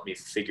really helped me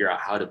figure out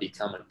how to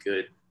become a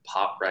good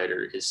pop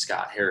writer is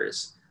Scott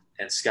Harris.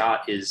 And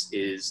Scott is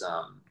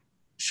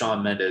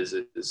Shawn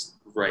Mendes'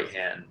 right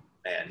hand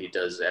man. He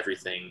does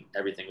everything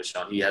with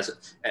Shawn.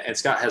 And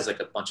Scott has like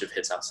a bunch of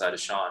hits outside of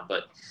Shawn,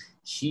 but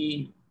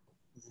he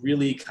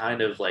really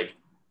kind of like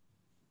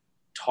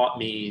taught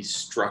me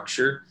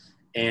structure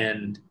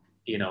and,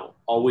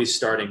 always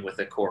starting with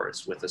a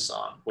chorus with a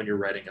song when you're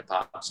writing a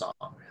pop song.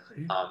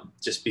 Really?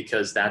 Just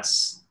because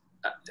that's,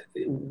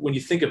 when you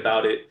think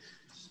about it,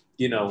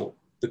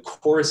 the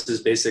chorus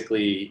is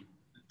basically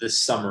the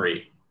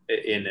summary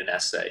in an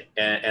essay,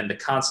 and the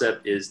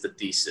concept is the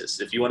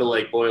thesis, if you want to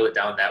like boil it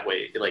down that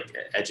way, like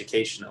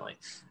educationally.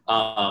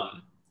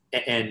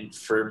 And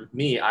for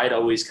me, I'd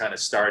always kind of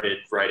started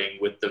writing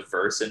with the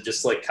verse and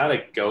just like kind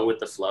of go with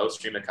the flow,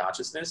 stream of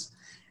consciousness.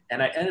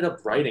 And I ended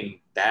up writing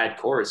bad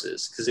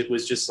choruses because it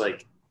was just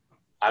like,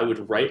 I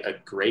would write a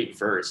great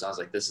verse. I was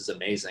like, this is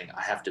amazing.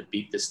 I have to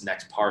beat this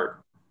next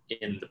part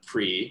in the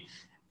pre.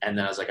 And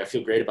then I was like, I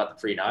feel great about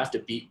the pre. Now I have to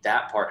beat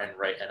that part and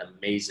write an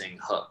amazing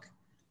hook.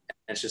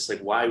 And it's just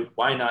like,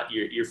 why not?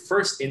 Your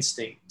first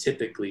instinct,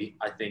 typically,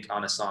 I think,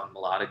 on a song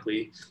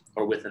melodically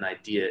or with an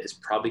idea is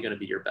probably going to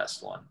be your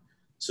best one.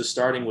 So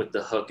starting with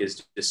the hook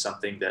is just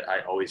something that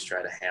I always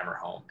try to hammer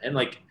home. And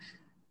like,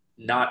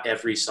 not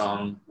every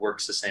song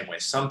works the same way.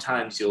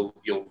 Sometimes you'll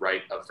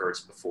write a verse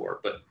before,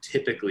 but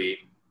typically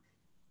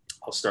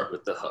I'll start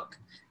with the hook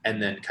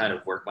and then kind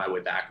of work my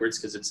way backwards,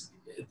 because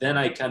then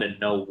I kind of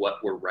know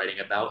what we're writing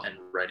about and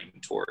writing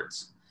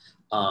towards.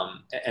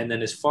 And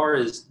then as far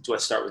as, do I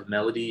start with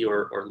melody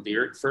or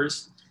lyric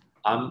first?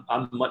 I'm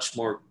much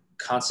more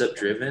concept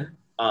driven.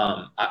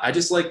 I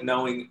just like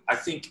knowing, I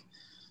think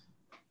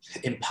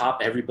in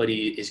pop,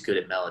 everybody is good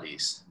at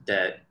melodies,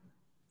 that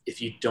if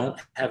you don't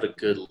have a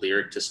good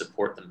lyric to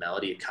support the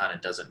melody, it kind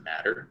of doesn't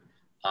matter.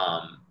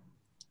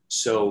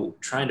 So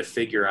trying to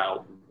figure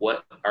out,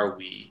 what are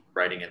we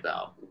writing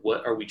about?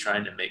 What are we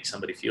trying to make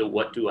somebody feel?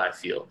 What do I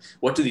feel?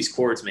 What do these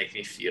chords make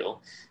me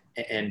feel?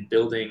 and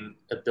building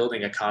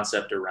a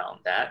concept around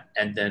that,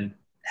 and then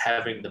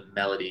having the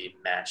melody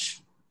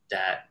match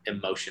that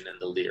emotion in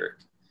the lyric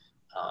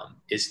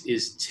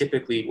is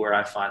typically where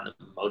I find the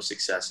most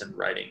success in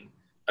writing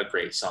a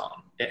great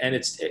song. And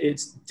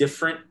it's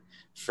different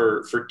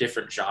for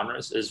different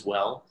genres as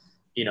well.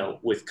 You know,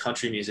 with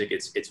country music,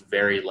 it's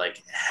very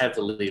like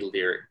heavily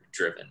lyric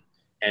driven,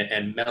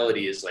 and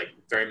melody is like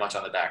very much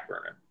on the back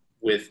burner.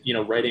 With, you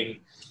know, writing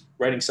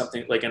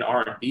something like an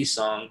R&B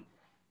song,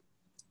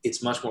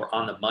 it's much more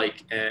on the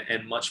mic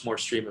and much more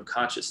stream of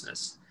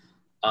consciousness.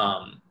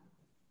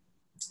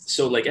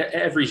 So like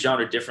every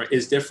genre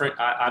is different.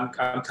 I'm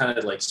kind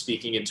of like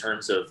speaking in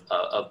terms of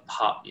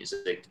pop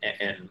music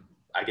and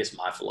I guess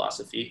my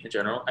philosophy in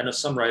general. I know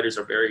some writers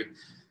are very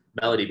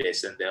melody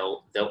based, and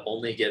they'll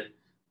only get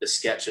the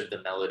sketch of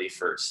the melody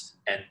first,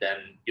 and then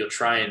you'll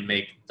try and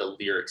make the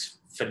lyrics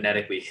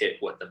phonetically hit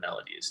what the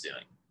melody is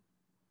doing.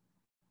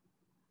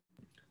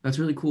 That's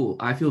really cool.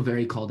 I feel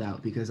very called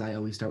out because I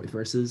always start with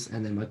verses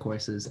and then my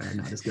choruses are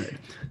not as good.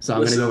 So I'm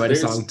going to go write a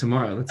song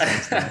tomorrow.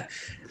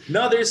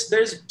 No, there's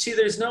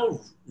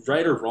no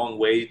right or wrong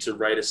way to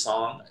write a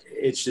song.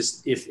 It's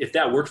just, if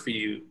that worked for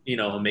you, you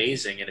know,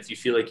 amazing. And if you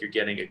feel like you're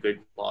getting a good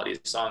quality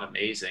song,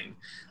 amazing.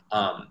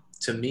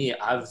 To me,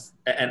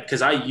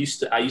 because I used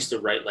to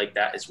write like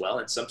that as well.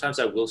 And sometimes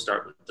I will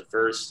start with the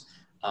verse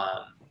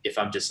if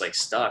I'm just like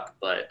stuck,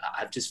 but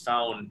I've just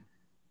found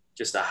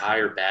just a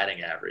higher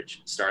batting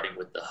average starting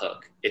with the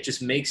hook. It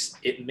just makes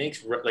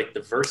like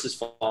the verses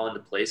fall into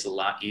place a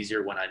lot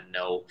easier when I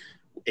know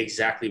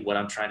exactly what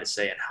I'm trying to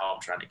say and how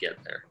I'm trying to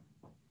get there.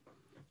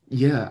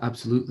 Yeah,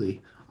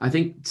 absolutely. I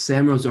think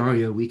Sam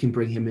Rosario, we can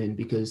bring him in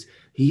because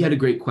he had a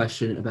great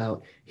question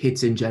about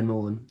hits in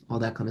general and all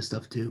that kind of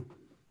stuff too.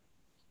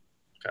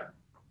 Okay.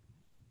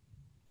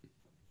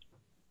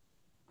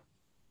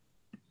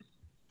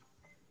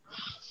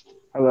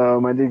 Hello,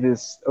 my name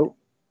is,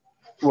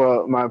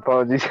 well, my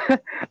apologies.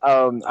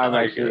 I'm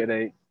actually in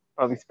a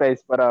public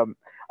space, but I'd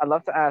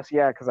love to ask,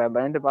 because I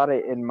learned about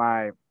it in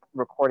my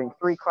recording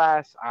 3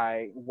 class.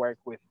 I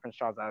worked with Prince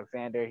Charles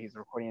Alexander. He's a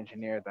recording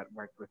engineer that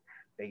worked with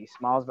Biggie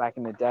Smalls back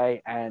in the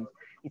day, and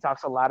he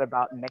talks a lot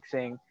about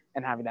mixing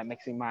and having that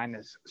mixing mind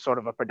as sort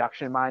of a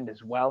production mind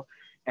as well.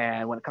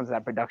 And when it comes to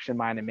that production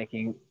mind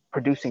and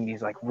producing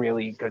these like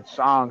really good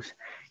songs,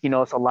 you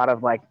know, it's a lot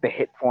of like the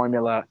hit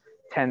formula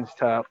tends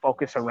to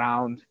focus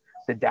around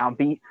the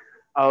downbeat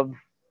of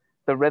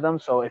the rhythm.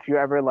 So if you're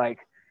ever like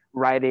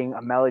writing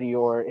a melody,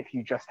 or if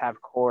you just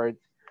have chords,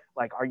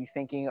 like, are you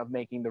thinking of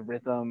making the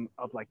rhythm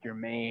of like your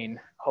main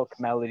hook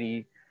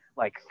melody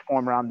like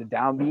form around the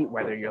downbeat,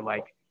 whether you're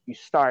like, you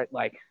start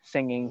like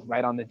singing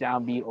right on the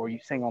downbeat, or you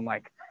sing on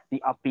like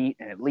the upbeat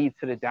and it leads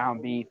to the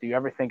downbeat? Do you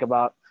ever think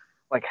about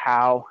like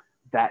how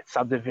that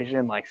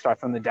subdivision like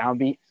starts on the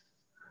downbeat?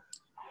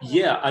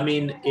 Yeah, I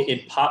mean,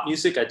 in pop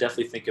music, I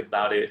definitely think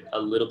about it a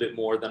little bit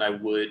more than I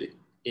would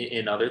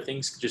in other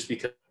things, just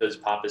because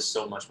pop is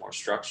so much more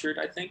structured,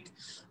 I think.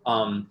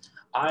 I'm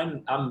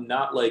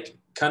not like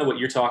kind of what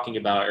you're talking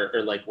about,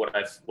 or like what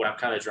I'm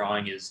kind of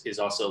drawing is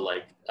also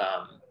like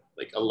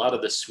a lot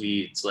of the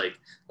Swedes,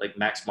 like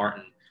Max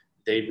Martin,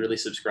 they really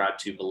subscribe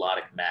to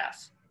melodic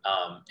math.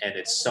 And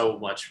it's so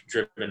much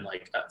driven,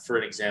 like for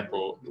an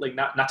example, like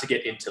not to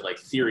get into like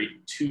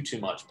theory too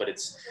much, but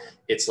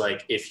it's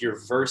like if your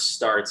verse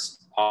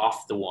starts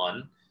off the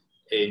one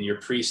and your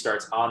pre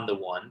starts on the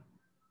one,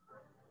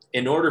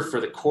 in order for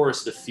the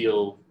chorus to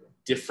feel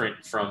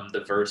different from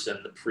the verse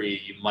and the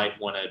pre, you might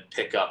want to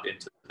pick up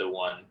into the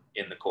one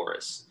in the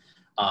chorus.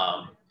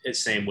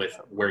 It's same with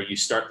where you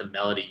start the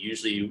melody.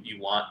 Usually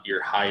you want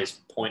your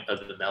highest point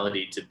of the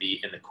melody to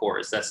be in the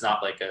chorus. That's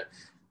not like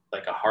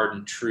a hard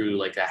and true,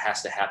 like that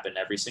has to happen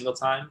every single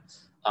time.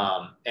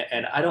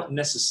 And I don't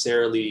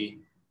necessarily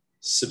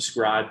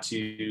subscribe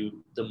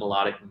to the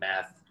melodic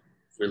math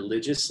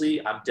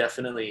religiously. I'm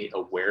definitely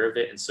aware of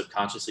it and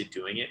subconsciously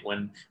doing it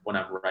when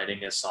I'm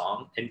writing a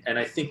song. And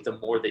I think the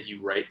more that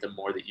you write, the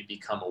more that you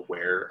become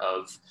aware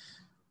of,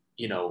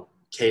 you know,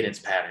 cadence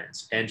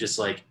patterns. And just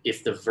like,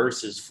 if the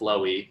verse is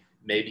flowy,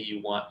 maybe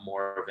you want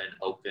more of an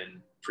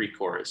open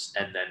pre-chorus,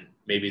 and then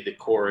maybe the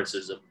chorus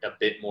is a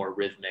bit more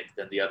rhythmic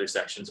than the other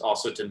sections,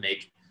 also to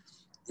make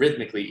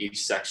rhythmically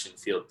each section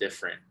feel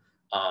different.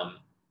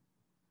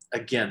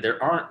 Again,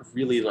 there aren't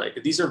really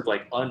like, these are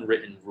like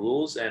unwritten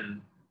rules,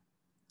 and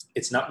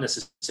it's not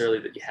necessarily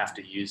that you have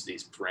to use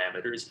these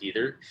parameters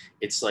either.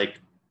 It's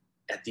like,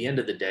 at the end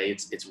of the day,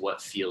 it's what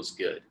feels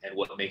good and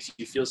what makes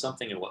you feel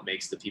something, and what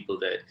makes the people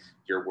that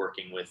you're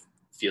working with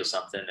feel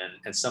something,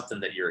 and something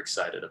that you're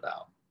excited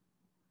about.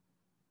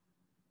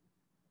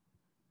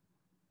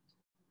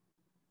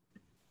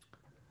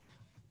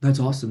 That's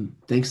awesome.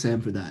 Thanks, Sam,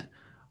 for that.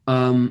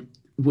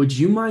 Would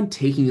you mind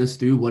taking us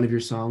through one of your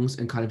songs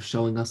and kind of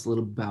showing us a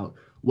little about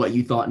what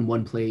you thought in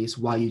one place,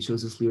 why you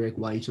chose this lyric,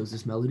 why you chose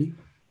this melody?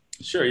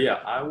 Sure, yeah.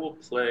 I will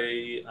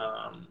play,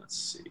 let's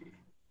see.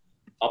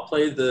 I'll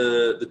play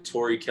the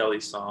Tori Kelly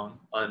song,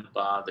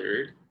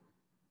 Unbothered.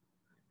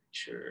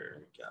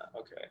 Sure,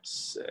 okay,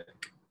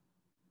 sick.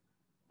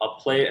 I'll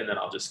play it and then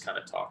I'll just kind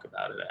of talk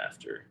about it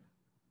after.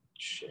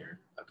 share.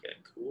 Okay,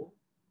 cool.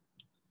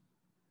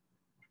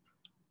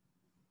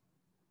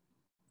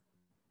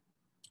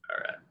 All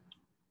right.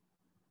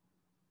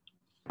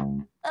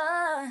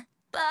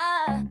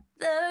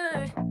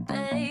 Bothered,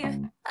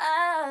 babe.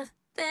 I've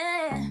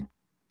been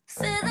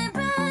feeling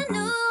brand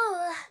new.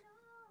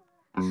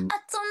 I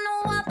don't know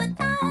why, but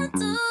I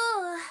do.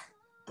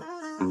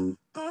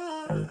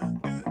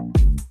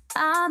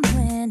 I'm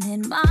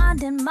winning,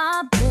 minding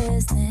my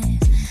business.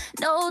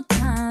 No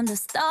time to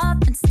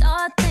stop and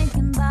start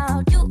thinking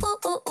about you.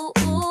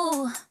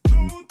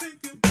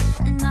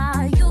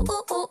 Nah, you.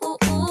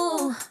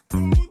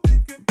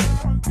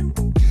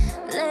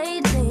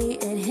 Lately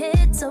it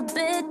hits a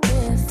bit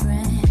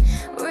different.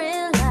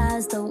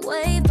 Realize the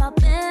wave I've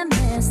been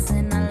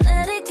missing. I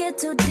let it get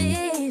too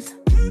deep,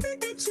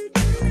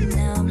 and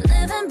now I'm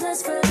living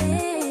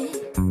blissfully.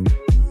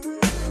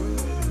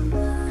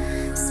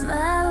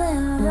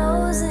 Smelling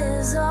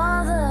roses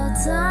all the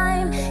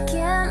time.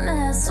 Can't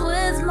mess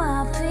with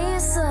my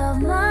peace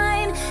of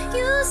mind.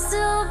 Used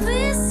to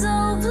be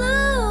so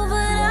blue,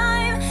 but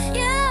I'm,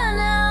 yeah,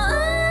 now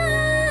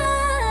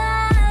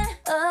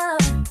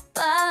I'm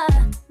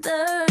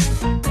bothered,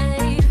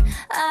 babe.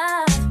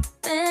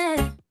 I've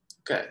been.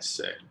 Okay,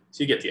 so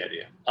you get the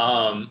idea.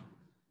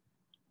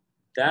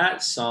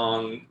 That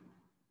song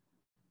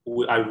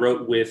I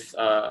wrote with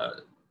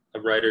a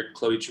writer,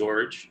 Chloe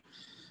George,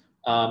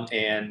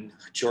 and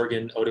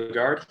Jorgen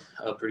Odegaard,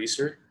 a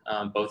producer,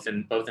 both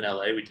in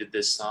LA. We did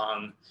this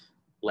song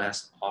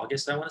last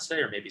August, I want to say,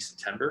 or maybe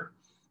September.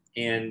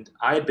 And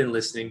I had been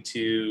listening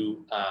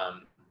to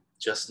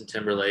Justin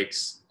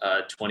Timberlake's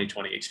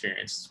 2020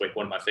 Experience. It's like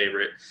one of my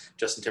favorite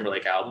Justin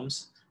Timberlake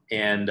albums.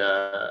 And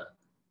the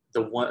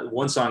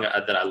one song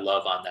that I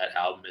love on that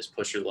album is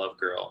Push Your Love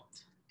Girl.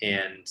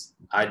 And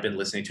I'd been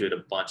listening to it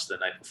a bunch the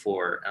night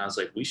before. And I was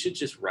like, we should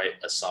just write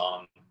a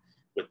song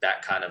with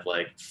that kind of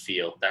like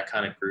feel, that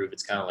kind of groove.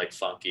 It's kind of like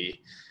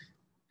funky,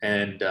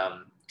 and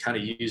kind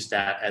of use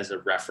that as a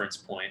reference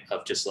point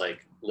of just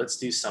like, let's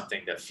do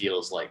something that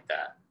feels like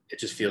that. It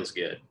just feels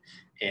good.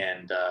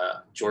 And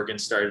Jorgen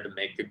started to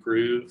make the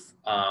groove.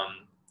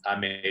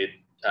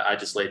 I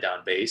just laid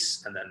down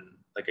bass and then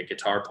like a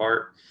guitar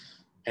part.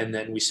 And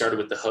then we started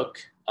with the hook.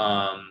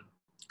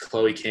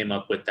 Chloe came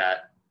up with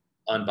that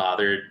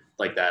unbothered,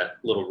 like that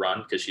little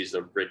run, because she's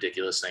a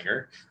ridiculous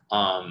singer.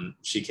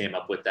 She came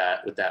up with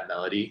that that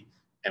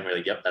and we're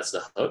like, yep, that's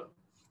the hook.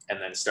 And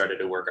then started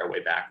to work our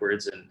way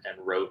backwards and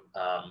wrote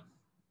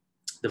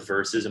the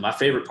verses. And my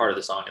favorite part of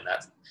the song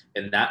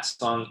in that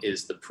song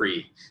is the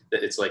pre.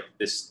 That it's like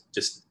this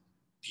just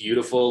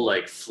beautiful,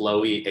 like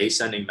flowy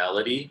ascending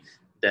melody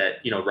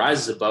that, you know,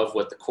 rises above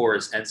what the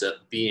chorus ends up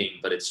being,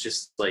 but it's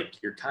just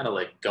like you're kind of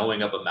like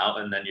going up a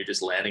mountain, then you're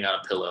just landing on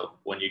a pillow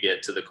when you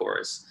get to the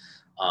chorus.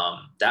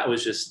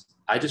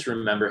 I just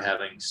remember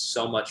having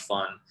so much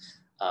fun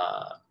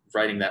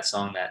writing that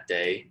song that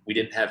day. We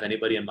didn't have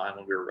anybody in mind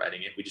when we were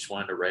writing it. We just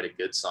wanted to write a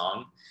good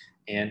song.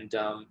 And,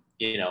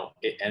 you know,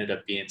 it ended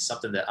up being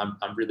something that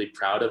I'm really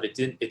proud of. It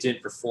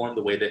didn't perform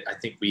the way that I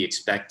think we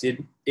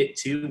expected it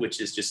to, which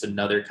is just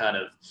another kind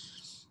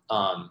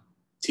of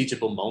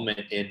teachable moment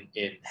in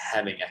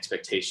having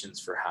expectations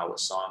for how a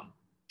song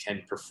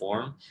can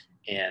perform.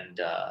 And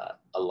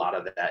a lot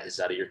of that is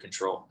out of your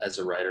control as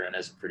a writer and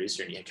as a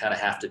producer. And you kind of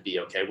have to be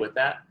okay with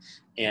that.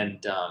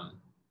 And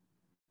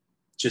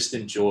just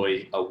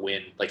enjoy a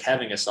win. Like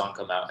having a song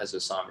come out as a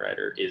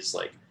songwriter is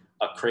like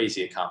a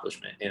crazy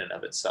accomplishment in and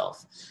of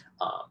itself.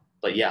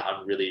 But yeah,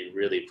 I'm really,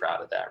 really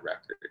proud of that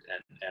record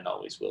and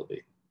always will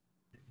be.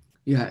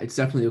 Yeah, it's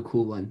definitely a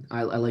cool one.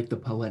 I like the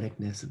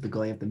poeticness of the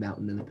going up the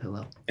mountain and the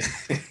pillow.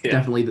 Yeah.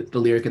 Definitely the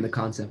lyric and the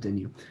concept in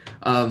you.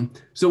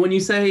 So when you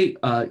say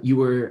you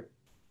were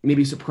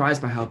maybe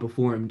surprised by how it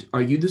performed,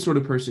 are you the sort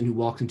of person who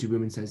walks into a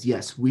room and says,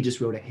 yes, we just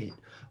wrote a hit?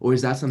 Or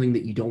is that something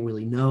that you don't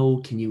really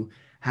know? Can you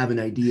have an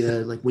idea?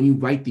 Like when you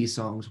write these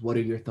songs, what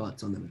are your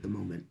thoughts on them at the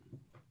moment?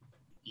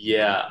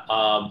 Yeah,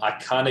 I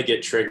kind of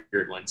get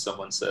triggered when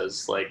someone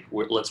says like,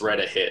 let's write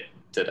a hit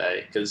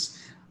today, because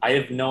I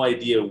have no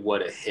idea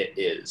what a hit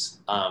is.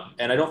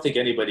 And I don't think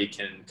anybody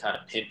can kind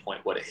of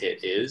pinpoint what a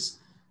hit is.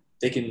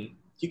 You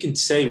can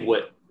say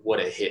what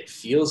a hit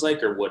feels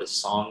like, or what a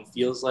song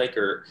feels like,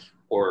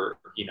 or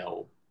you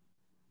know,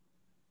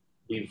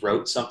 we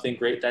wrote something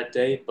great that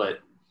day, but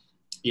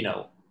you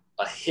know,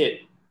 a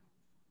hit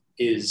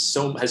has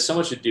so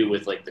much to do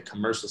with like the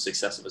commercial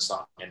success of a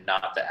song and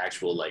not the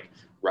actual like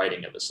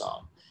writing of a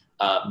song.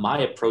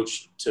 My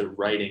approach to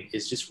writing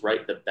is just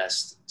write the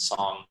best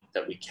song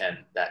that we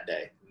can that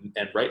day,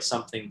 and write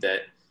something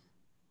that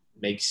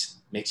makes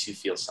you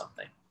feel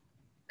something,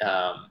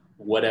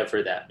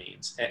 whatever that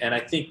means. And I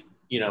think,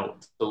 you know,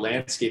 the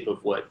landscape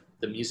of what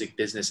the music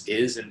business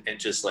is, and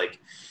just like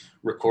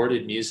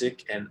recorded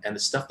music and the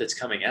stuff that's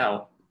coming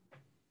out,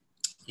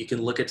 you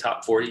can look at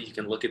Top 40, you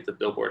can look at the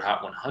Billboard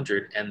Hot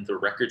 100, and the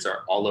records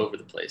are all over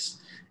the place.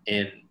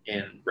 And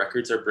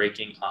records are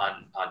breaking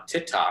on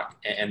TikTok,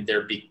 and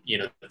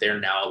they're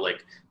now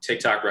like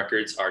TikTok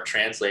records are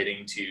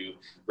translating to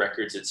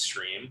records that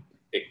stream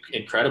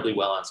incredibly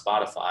well on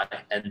Spotify,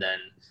 and then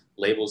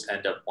labels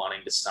end up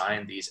wanting to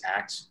sign these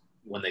acts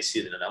when they see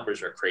that the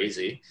numbers are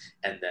crazy,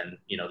 and then,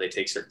 you know, they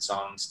take certain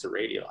songs to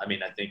radio. I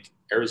mean, I think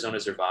Arizona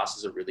Zervas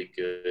is a really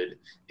good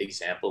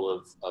example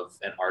of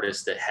an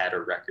artist that had a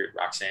record,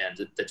 Roxanne,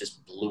 that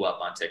just blew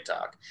up on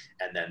TikTok,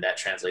 and then that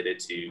translated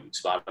to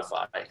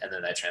Spotify, and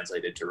then that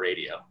translated to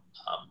radio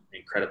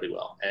incredibly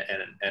well.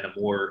 And a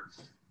more,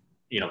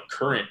 you know,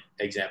 current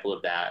example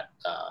of that,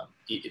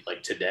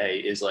 like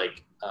today, is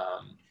like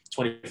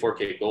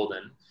 24K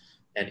Golden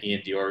and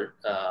Ian Dior,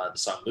 the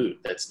song Mood,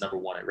 that's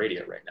 #1 at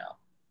radio right now.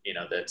 You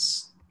know,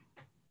 that's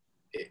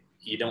it,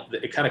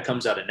 it kind of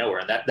comes out of nowhere,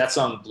 and that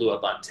song blew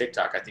up on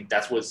TikTok. I think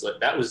that was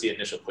the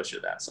initial push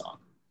of that song.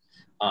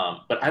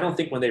 But I don't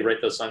think when they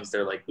write those songs,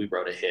 they're like, we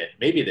wrote a hit.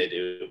 Maybe they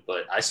do,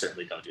 but I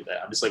certainly don't do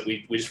that. I'm just like,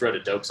 we just wrote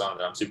a dope song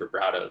that I'm super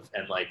proud of,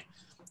 and like,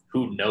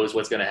 who knows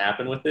what's going to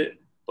happen with it,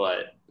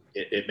 but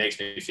it makes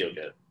me feel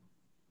good.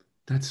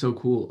 That's so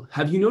cool.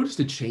 Have you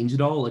noticed a change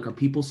at all? Like, are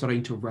people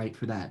starting to write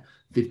for that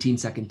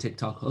 15-second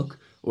TikTok hook,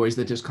 or is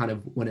that just kind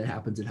of when it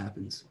happens, it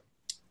happens?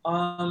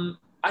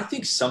 I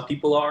think some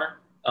people are,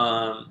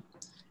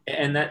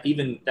 and that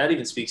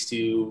even speaks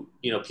to,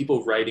 you know,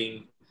 people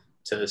writing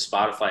to the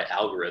Spotify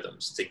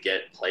algorithms to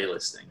get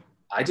playlisting.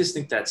 I just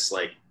think that's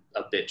like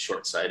a bit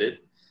short-sighted.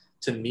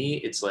 To me,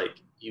 it's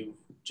like, you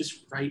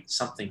just write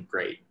something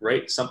great,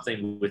 write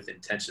something with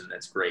intention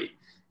that's great,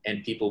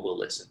 and people will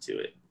listen to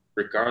it,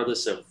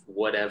 regardless of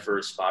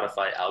whatever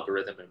Spotify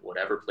algorithm and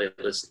whatever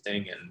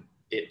playlisting. And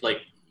it,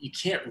 like, you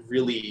can't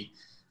really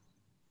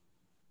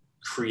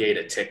create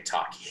a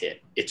TikTok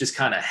hit. It just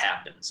kind of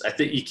happens. I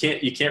think you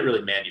can't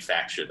really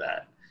manufacture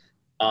that.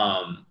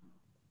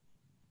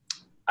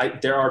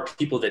 There are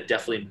people that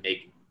definitely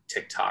make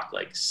TikTok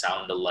like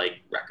sound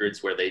alike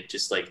records, where they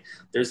just like,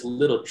 there's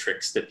little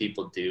tricks that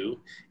people do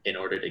in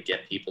order to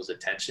get people's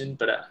attention.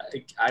 But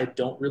I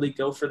don't really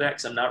go for that,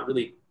 because I'm not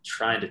really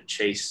trying to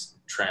chase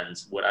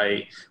trends. What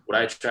I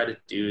try to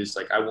do is,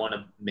 like, I want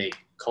to make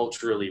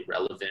culturally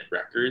relevant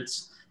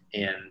records,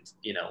 and,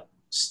 you know,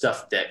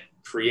 stuff that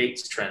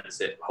creates trends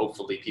that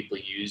hopefully people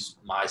use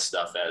my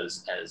stuff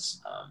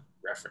as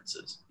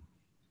references.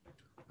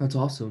 That's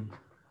awesome.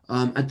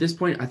 At this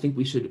point, I think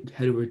we should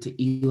head over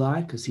to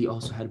Eli, because he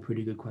also had a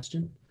pretty good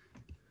question.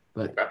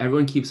 But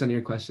everyone keep sending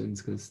your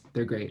questions, because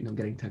they're great, and I'm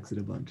getting texted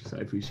a bunch, so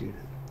I appreciate it.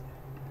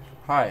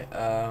 Hi.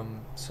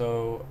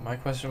 So my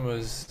question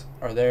was,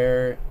 are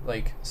there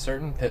like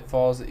certain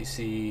pitfalls that you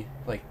see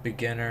like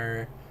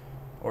beginner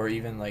or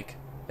even like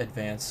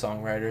advanced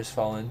songwriters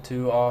fall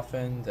into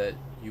often, that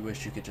you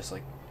wish you could just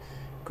like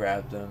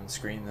grab them,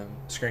 scream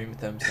at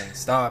them saying,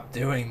 stop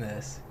doing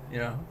this, you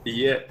know?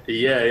 Yeah.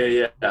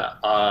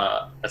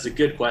 That's a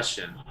good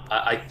question.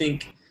 I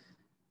think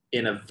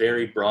in a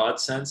very broad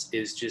sense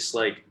is just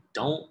like,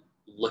 don't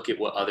look at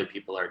what other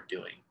people are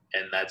doing.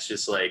 And that's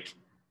just like,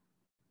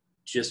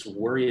 just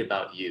worry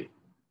about you.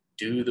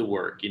 Do the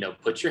work, you know,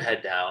 put your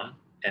head down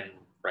and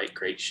write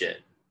great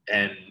shit.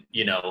 And,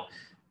 you know,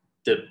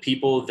 the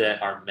people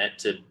that are meant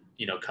to,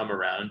 you know, come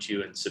around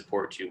you and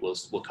support you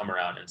will come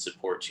around and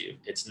support you.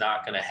 It's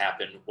not going to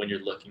happen when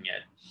you're looking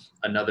at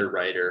another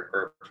writer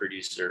or a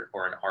producer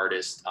or an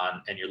artist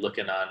and you're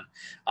looking on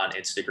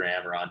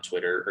Instagram or on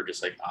Twitter or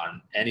just like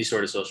on any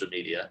sort of social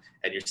media,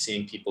 and you're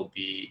seeing people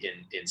be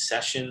in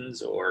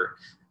sessions or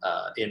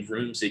in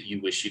rooms that you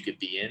wish you could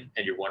be in,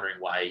 and you're wondering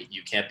why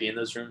you can't be in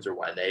those rooms, or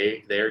why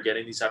they are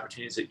getting these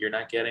opportunities that you're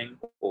not getting,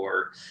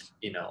 or,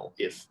 you know,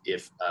 if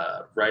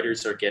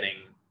writers are getting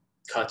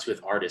cuts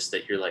with artists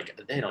that you're like,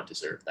 they don't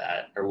deserve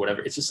that or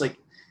whatever. It's just like,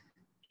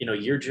 you know,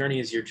 your journey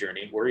is your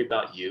journey. Worry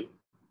about you,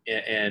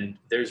 and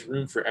there's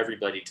room for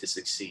everybody to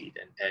succeed,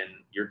 and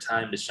your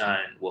time to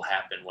shine will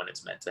happen when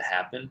it's meant to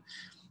happen.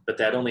 But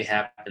that only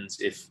happens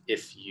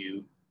if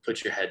you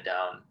put your head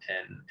down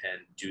and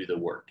do the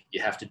work.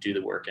 You have to do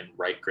the work and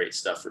write great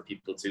stuff for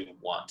people to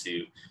want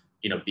to,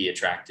 you know, be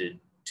attracted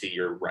to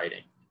your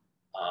writing,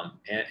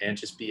 and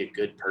just be a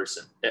good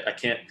person. I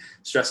can't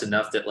stress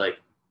enough that, like,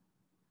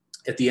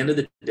 at the end of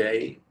the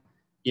day,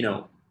 you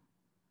know,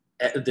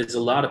 there's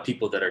a lot of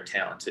people that are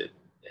talented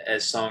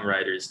as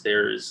songwriters.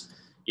 There's,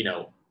 you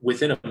know,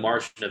 within a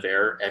margin of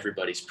error,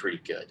 everybody's pretty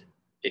good.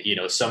 You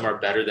know, some are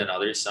better than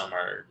others, some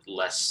are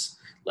less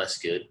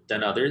good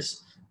than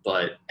others,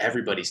 but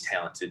everybody's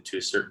talented to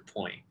a certain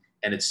point.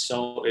 And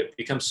it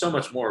becomes so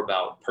much more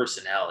about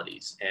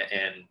personalities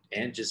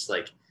and just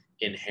like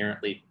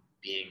inherently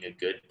being a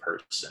good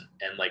person,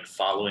 and like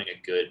following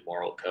a good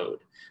moral code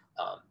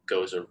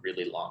goes a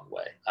really long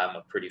way. I'm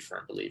a pretty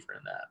firm believer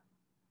in that.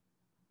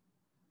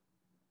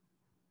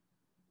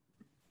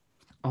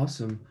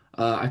 Awesome.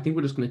 I think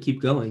we're just going to keep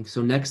going.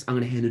 So next, I'm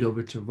going to hand it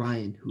over to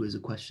Ryan, who has a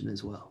question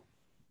as well.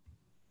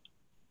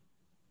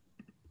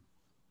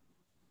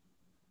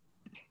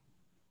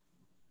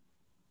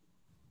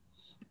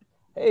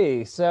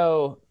 Hey,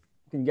 so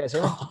can you guys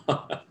hear me?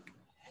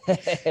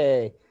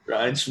 Hey,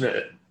 Ryan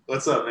Schmidt,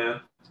 what's up,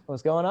 man?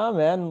 what's going on,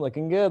 man?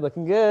 Looking good,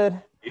 looking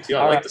good. You too.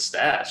 I like the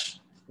stash.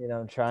 You know,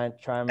 I'm trying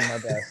my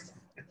best.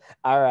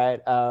 All right.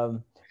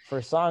 For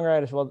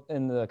songwriters, well,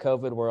 in the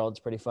COVID world, it's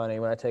pretty funny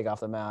when I take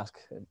off the mask.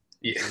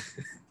 Yeah.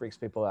 Freaks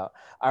people out.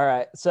 All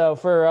right. So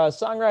for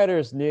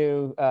songwriters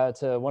new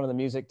to one of the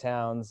music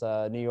towns,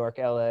 New York,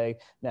 LA,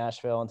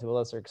 Nashville, and to a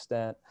lesser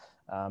extent,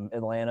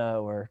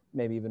 Atlanta, or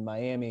maybe even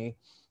Miami,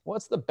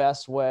 what's the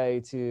best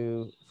way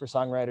for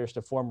songwriters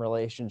to form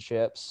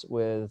relationships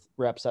with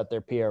reps at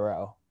their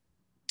PRO?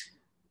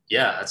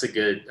 Yeah, that's a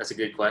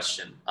good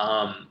question.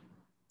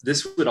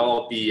 This would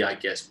all be, I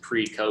guess,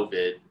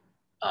 pre-COVID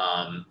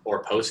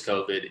or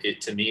post-COVID.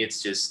 To me,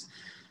 it's just,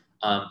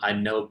 I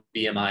know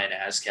BMI and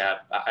ASCAP.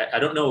 I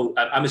don't know.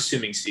 I'm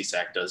assuming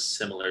CSAC does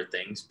similar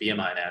things.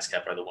 BMI and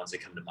ASCAP are the ones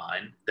that come to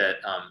mind. That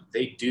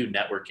they do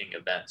networking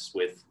events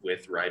with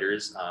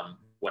writers.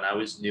 When I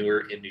was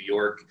newer in New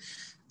York,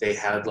 they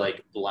had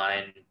like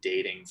blind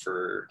dating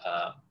for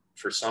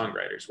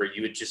songwriters, where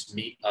you would just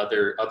meet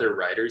other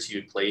writers.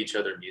 You would play each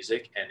other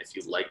music, and if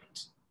you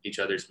liked each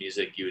other's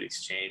music, you would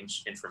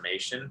exchange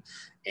information,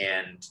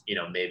 and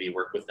maybe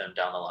work with them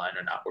down the line,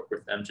 or not work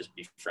with them, just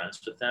be friends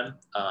with them.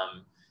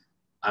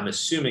 I'm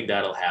assuming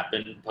that'll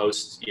happen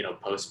post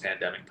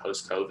pandemic,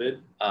 post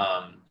COVID.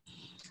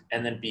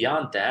 And then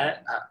beyond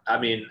that, I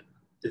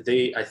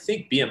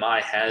think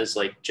BMI has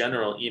like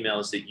general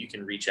emails that you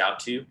can reach out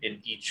to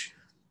in each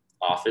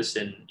office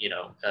in,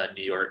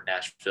 New York,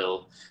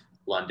 Nashville,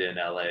 London,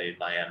 LA,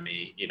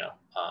 Miami,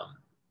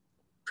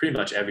 pretty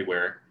much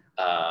everywhere.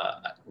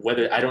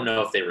 Whether, I don't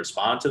know if they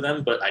respond to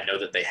them, but I know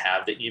that they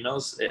have the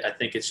emails. I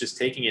think it's just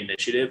taking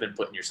initiative and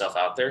putting yourself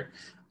out there.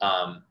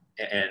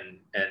 And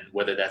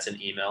whether that's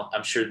an email,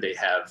 I'm sure they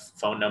have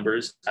phone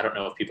numbers. I don't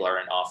know if people are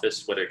in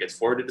office, whether it gets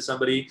forwarded to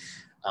somebody.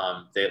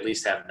 They at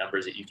least have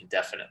numbers that you can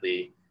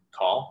definitely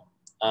call.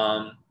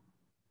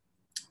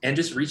 And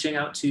just reaching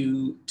out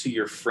to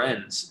your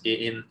friends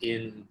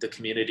in the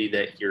community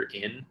that you're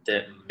in,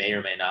 that may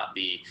or may not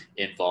be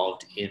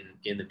involved in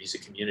the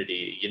music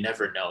community. You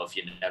never know if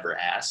you never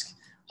ask.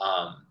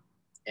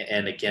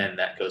 And again,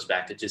 that goes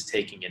back to just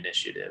taking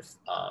initiative.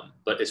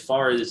 But as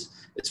far as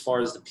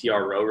the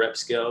PRO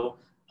reps go,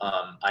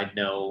 I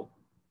know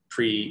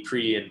pre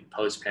and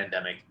post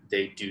pandemic,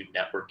 they do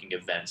networking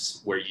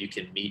events where you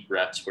can meet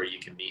reps, where you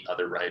can meet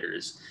other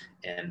writers.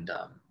 And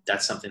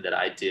that's something that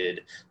I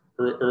did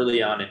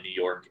early on in New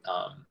York.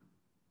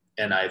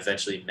 And I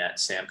eventually met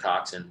Sam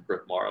Cox and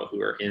Brooke Morrow, who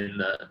are in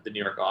the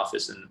New York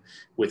office and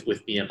with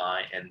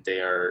BMI, and they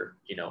are,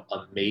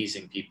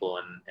 amazing people.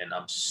 And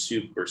I'm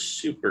super,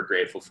 super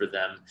grateful for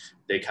them.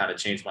 They kind of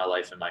changed my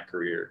life and my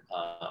career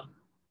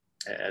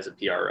as a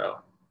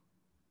PRO.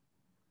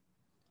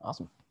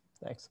 Awesome.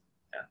 Thanks.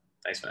 Yeah.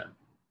 Thanks, man.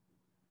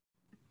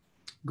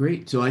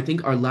 Great. So I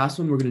think our last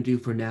one we're going to do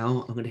for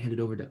now, I'm going to hand it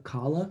over to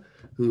Kala,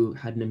 who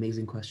had an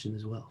amazing question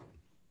as well.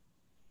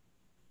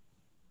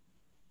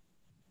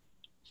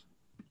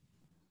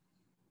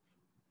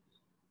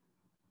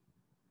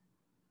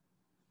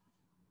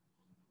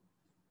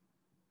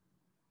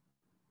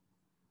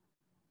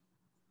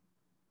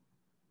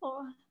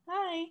 Oh,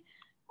 hi.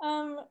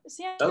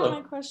 So yeah, Hello.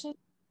 my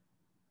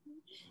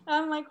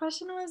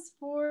question was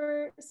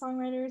for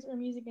songwriters or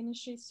music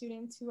industry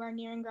students who are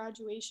nearing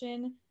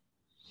graduation.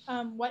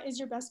 What is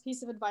your best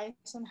piece of advice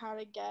on how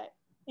to get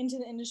into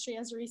the industry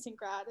as a recent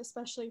grad,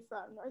 especially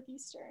from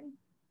Northeastern?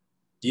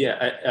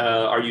 Yeah.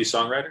 Are you a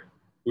songwriter?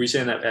 Were you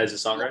saying that as a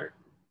songwriter?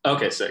 Yeah.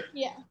 Okay, sick.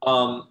 Yeah.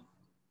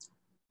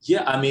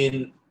 Yeah, I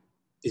mean,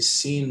 it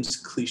seems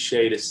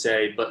cliche to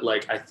say, but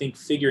like, I think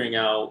figuring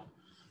out,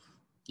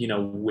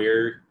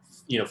 where,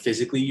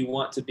 physically you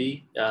want to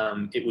be,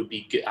 it would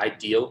be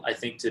ideal, I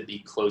think, to be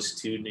close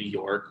to New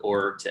York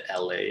or to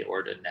LA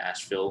or to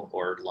Nashville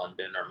or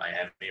London or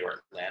Miami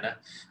or Atlanta,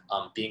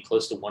 being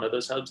close to one of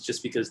those hubs,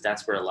 just because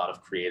that's where a lot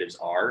of creatives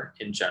are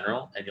in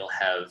general. And you'll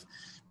have,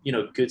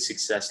 good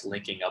success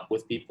linking up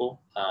with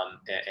people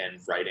and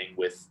writing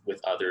with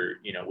other,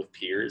 with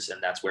peers.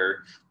 And that's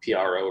where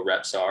PRO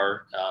reps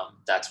are.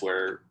 That's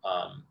where,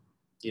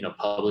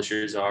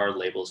 publishers are,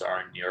 labels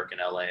are in New York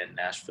and LA and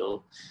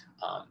Nashville,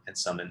 and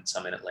some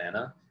in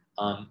Atlanta.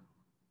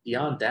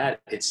 Beyond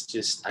that, it's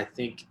just, I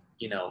think,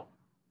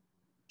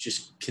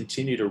 just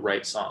continue to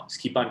write songs,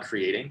 keep on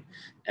creating,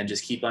 and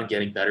just keep on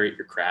getting better at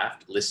your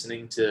craft,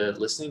 listening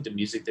to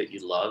music that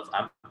you love.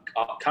 I'm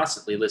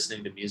constantly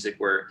listening to music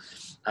where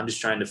I'm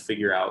just trying to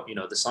figure out,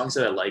 the songs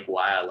that I like,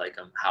 why I like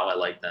them, how I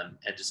like them,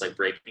 and just like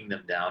breaking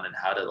them down and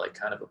how to like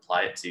kind of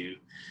apply it to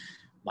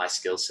my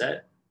skill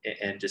set.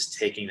 And just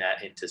taking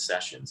that into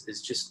sessions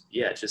is just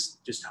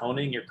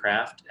honing your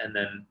craft, and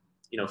then,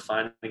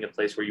 finding a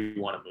place where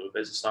you want to move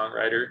as a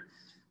songwriter,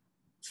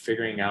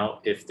 figuring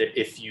out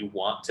if you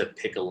want to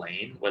pick a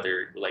lane,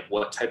 whether like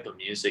what type of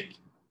music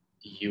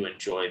you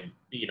enjoy,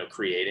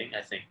 creating.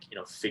 I think,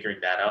 figuring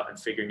that out and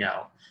figuring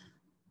out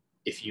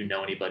if you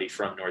know anybody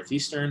from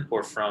Northeastern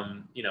or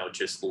from,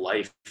 just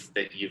life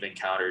that you've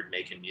encountered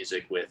making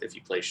music with, if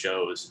you play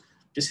shows,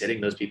 just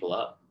hitting those people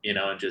up, and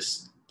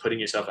just putting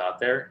yourself out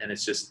there. And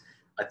it's just,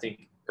 I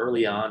think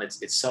early on,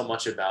 it's so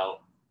much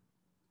about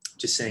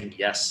just saying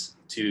yes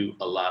to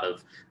a lot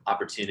of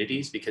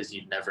opportunities, because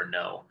you never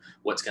know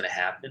what's going to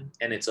happen.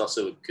 And it's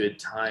also a good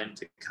time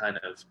to kind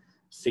of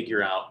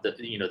figure out the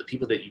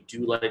people that you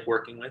do like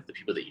working with, the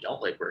people that you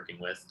don't like working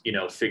with,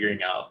 figuring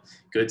out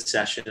good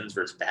sessions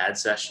versus bad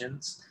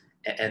sessions.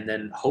 And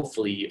then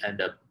hopefully you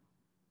end up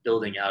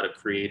building out a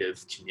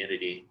creative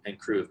community and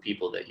crew of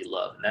people that you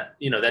love. And that,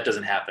 that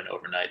doesn't happen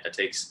overnight. That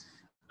takes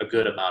a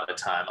good amount of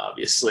time,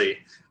 obviously.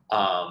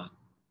 But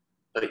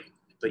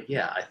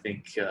yeah, I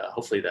think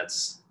hopefully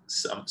that's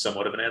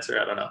somewhat of an answer.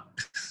 I don't know.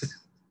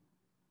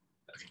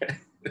 Okay.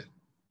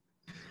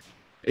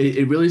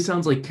 It really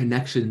sounds like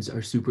connections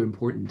are super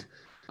important.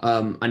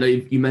 I know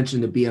you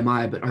mentioned the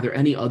BMI, but are there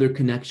any other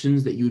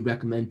connections that you would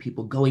recommend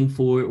people going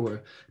for,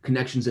 or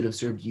connections that have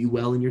served you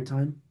well in your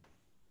time?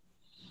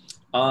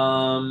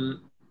 I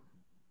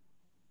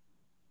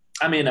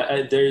mean,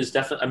 there's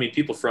definitely, I mean,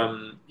 people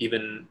from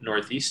even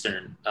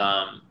Northeastern,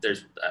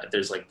 there's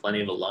like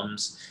plenty of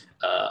alums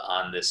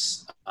on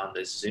this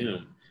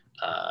Zoom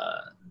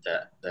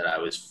that I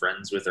was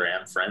friends with or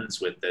am friends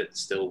with that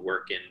still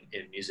work in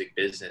music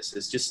business.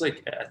 It's just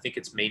like, I think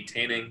it's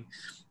maintaining,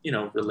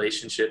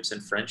 relationships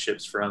and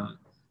friendships from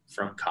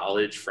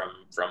college, from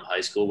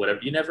high school, whatever.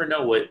 You never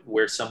know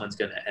where someone's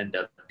going to end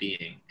up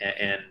being.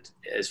 And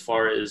as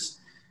far as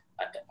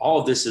all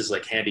of this is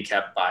like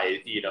handicapped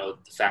by, the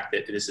fact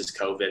that this is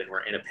COVID and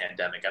we're in a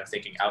pandemic. I'm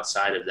thinking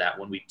outside of that,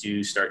 when we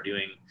do start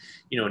doing,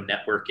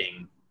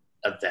 networking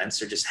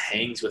events or just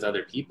hangs with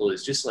other people,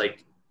 is just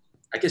like,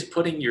 I guess,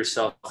 putting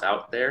yourself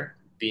out there,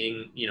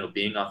 being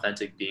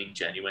authentic, being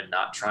genuine,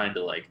 not trying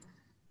to like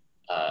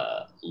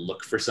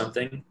look for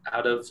something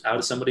out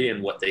of somebody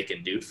and what they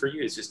can do for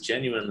you. It's just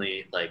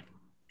genuinely like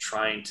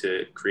trying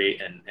to create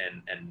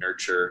and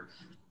nurture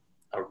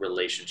a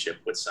relationship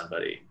with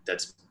somebody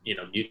that's,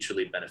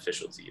 mutually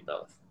beneficial to you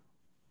both.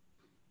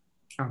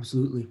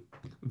 Absolutely.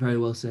 Very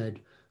well said.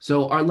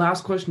 So our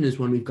last question is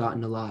one we've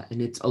gotten a lot,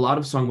 and it's a lot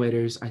of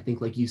songwriters. I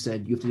think, like you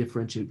said, you have to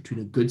differentiate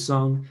between a good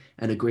song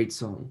and a great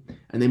song,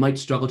 and they might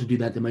struggle to do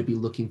that. They might be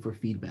looking for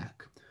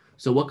feedback.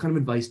 So what kind of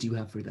advice do you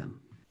have for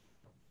them?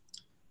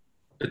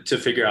 To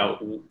figure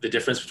out the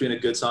difference between a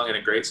good song and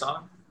a great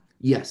song?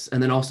 Yes.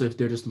 And then also if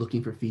they're just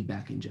looking for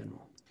feedback in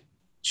general.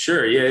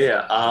 Sure.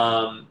 Yeah.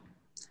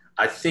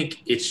 I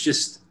think it's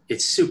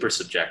super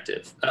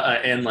subjective,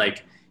 and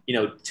like,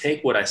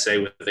 take what I say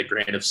with a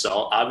grain of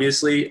salt,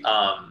 obviously.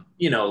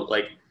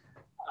 Like,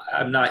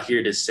 I'm not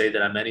here to say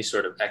that I'm any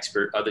sort of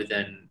expert other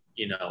than,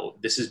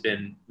 this has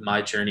been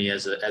my journey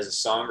as a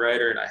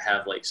songwriter, and I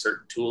have like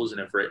certain tools and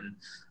have written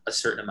a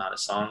certain amount of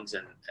songs,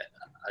 and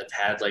I've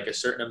had like a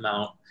certain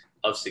amount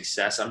of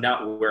success. I'm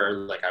not where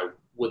like I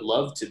would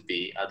love to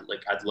be.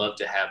 I'd love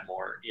to have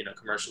more,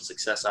 commercial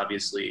success.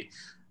 Obviously,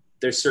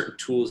 there's certain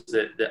tools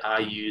that I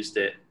use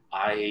that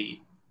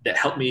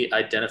help me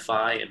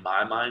identify in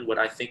my mind what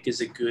I think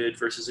is a good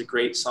versus a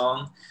great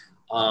song.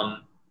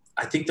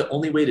 I think the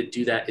only way to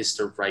do that is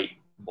to write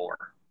more.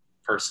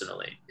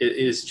 Personally, it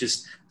is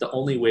just the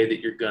only way that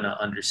you're gonna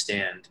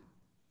understand,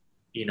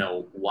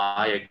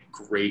 why a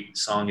great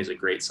song is a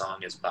great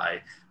song is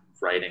by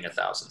writing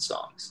 1,000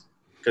 songs.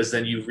 Because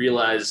then you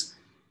realize,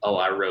 oh,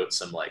 I wrote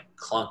some like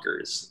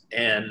clunkers,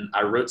 and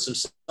I wrote some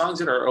songs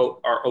that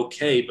are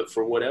okay, but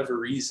for whatever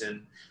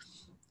reason,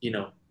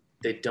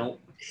 they don't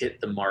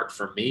hit the mark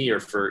for me, or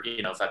for,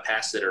 if I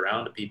passed it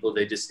around to people,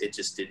 it just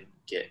didn't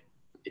get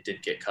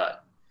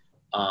cut.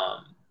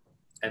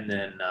 And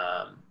then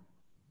I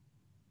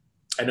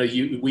know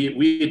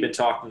we had been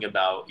talking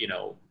about,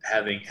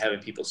 having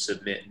people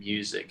submit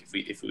music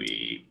if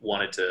we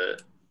wanted to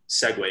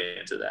segue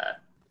into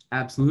that.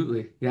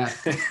 Absolutely. Yeah.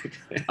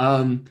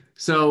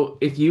 So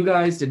if you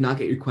guys did not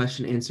get your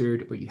question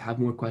answered, or you have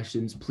more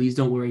questions, please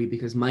don't worry,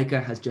 because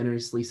Micah has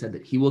generously said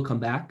that he will come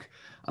back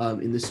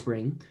in the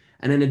spring.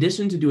 And in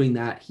addition to doing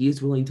that, he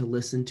is willing to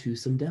listen to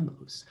some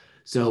demos.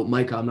 So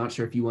Micah, I'm not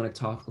sure if you want to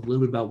talk a little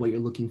bit about what you're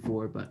looking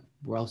for, but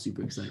we're all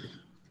super excited.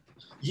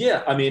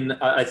 Yeah. I mean,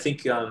 I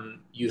think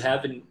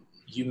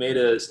you made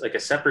a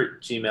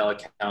separate Gmail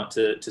account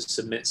to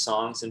submit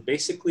songs. And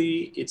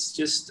basically it's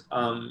just,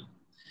 I'm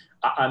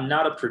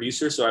not a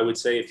producer, so I would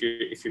say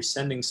if you're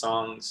sending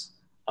songs,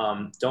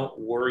 don't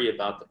worry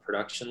about the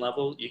production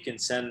level. You can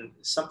send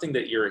something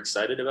that you're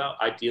excited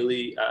about.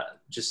 Ideally,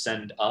 just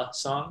send a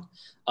song.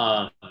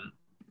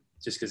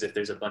 Just because if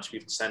there's a bunch of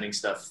people sending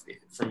stuff,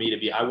 for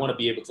me I want to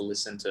be able to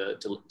listen to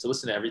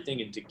listen to everything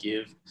and to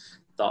give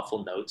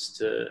thoughtful notes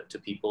to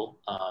people.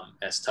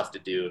 It's tough to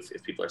do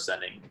if people are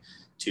sending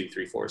 2,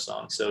 3, 4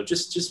 songs. So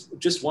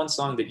just one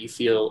song that you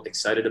feel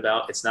excited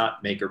about. It's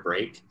not make or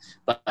break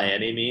by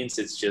any means.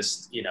 It's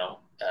just,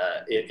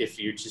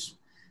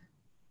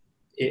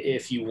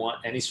 if you want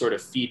any sort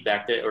of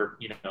feedback that, or,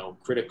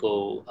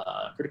 critical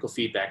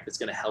feedback that's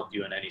going to help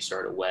you in any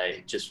sort of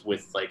way, just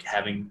with like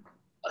having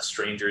a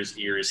stranger's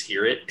ears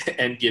hear it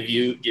and give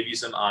you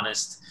some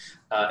honest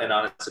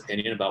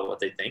opinion about what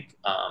they think.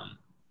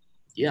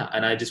 Yeah.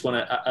 And I just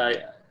want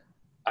to,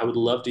 I would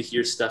love to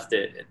hear stuff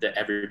that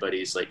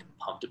everybody's like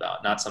pumped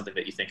about, not something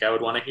that you think I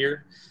would want to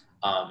hear,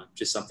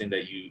 just something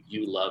that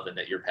you love and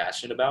that you're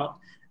passionate about.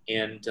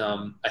 And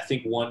I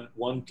think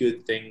one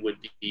good thing would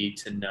be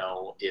to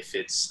know if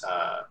it's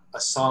a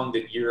song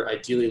that you're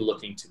ideally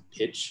looking to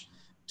pitch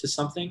to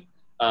something,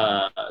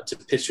 to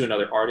pitch to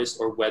another artist,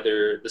 or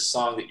whether the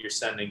song that you're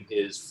sending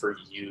is for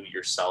you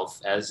yourself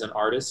as an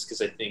artist.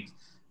 Because I think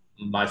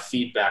my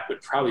feedback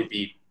would probably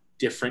be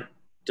different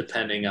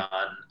depending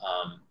on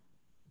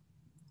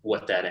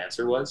what that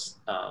answer was.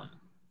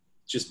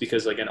 Just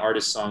because like an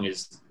artist song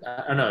is,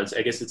 I don't know,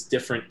 I guess it's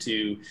different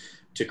to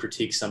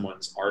critique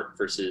someone's art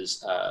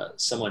versus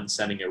someone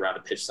sending around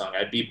a pitch song.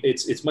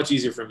 It's much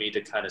easier for me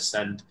to kind of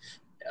send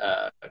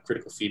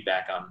critical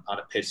feedback on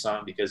a pitch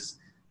song, because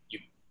you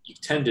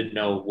tend to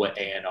know what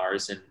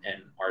A&Rs and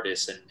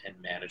artists and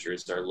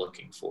managers are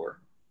looking for.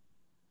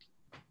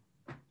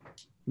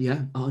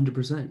 Yeah,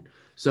 100%.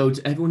 So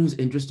to everyone who's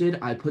interested,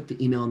 I put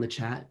the email in the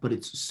chat, but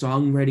it's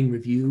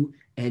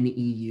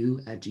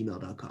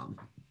songwritingreviewNEU@gmail.com.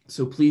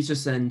 So please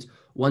just send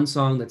one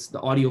song, that's the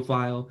audio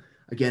file.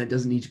 Again, it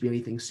doesn't need to be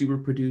anything super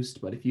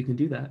produced, but if you can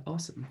do that,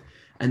 awesome.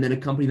 And then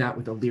accompany that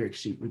with a lyric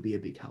sheet would be a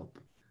big help.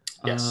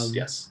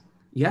 Yes.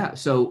 Yeah,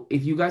 so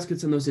if you guys could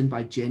send those in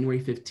by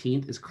January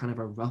 15th is kind of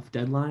a rough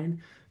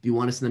deadline. If you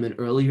want to send them in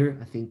earlier,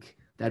 I think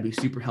that'd be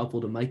super helpful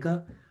to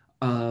Micah.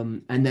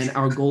 And then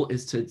our goal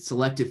is to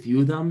select a few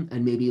of them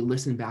and maybe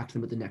listen back to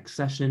them at the next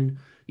session.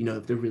 You know,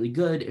 if they're really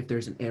good, if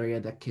there's an area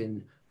that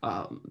can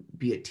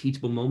be a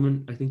teachable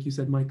moment, I think you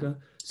said, Micah.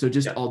 So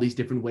just all these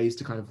different ways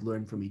to kind of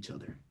learn from each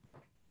other.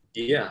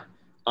 Yeah.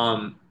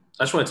 I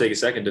just want to take a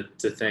second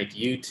to thank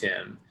you,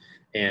 Tim,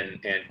 and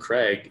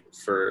Craig,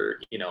 for,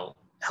 you know,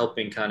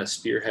 helping kind of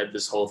spearhead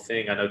this whole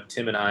thing. I know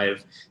Tim and I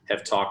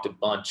have talked a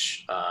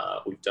bunch.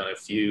 We've done a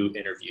few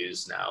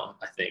interviews now,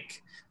 I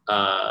think.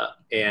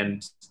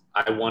 And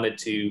I wanted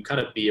to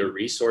kind of be a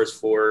resource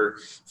for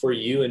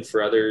you and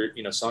for other,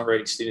 you know,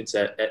 songwriting students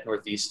at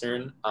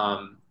Northeastern.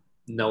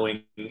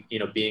 Knowing, you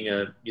know, being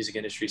a music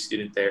industry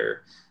student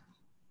there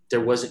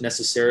wasn't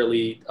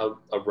necessarily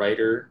a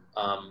writer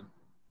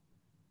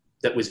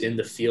that was in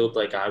the field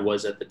like I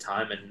was at the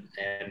time.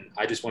 And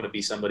I just want to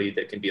be somebody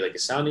that can be like a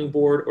sounding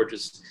board, or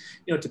just,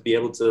 you know, to be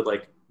able to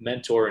like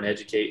mentor and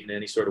educate in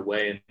any sort of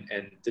way.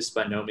 And this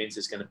by no means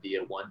is going to be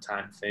a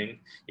one-time thing.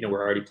 You know,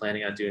 we're already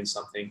planning on doing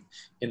something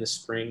in the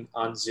spring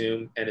on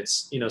Zoom. And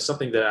it's, you know,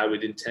 something that I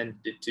would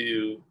intend to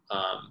do,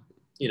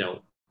 you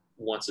know,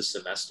 once a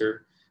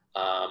semester.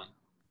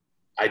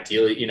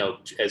 Ideally, you know,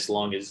 as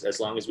long as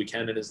we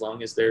can, and as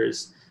long as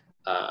there's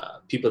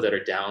people that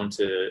are down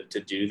to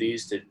do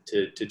these,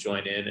 to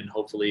join in. And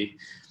hopefully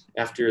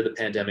after the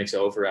pandemic's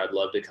over, I'd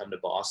love to come to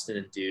Boston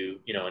and do,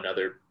 you know,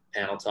 another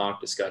panel talk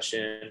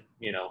discussion,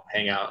 you know,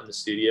 hang out in the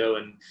studio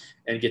and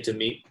get to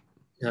meet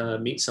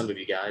some of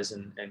you guys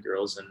and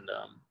girls. And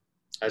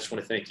I just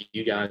want to thank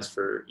you guys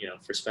for, you know,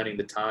 for spending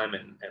the time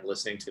and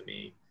listening to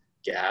me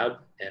gab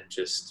and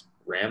just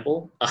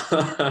ramble.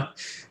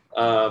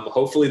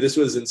 Hopefully this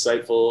was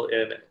insightful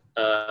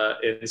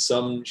in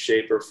some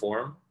shape or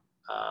form.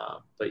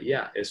 But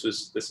yeah, this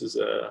was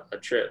a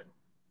trip.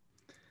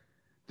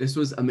 This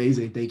was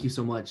amazing. Thank you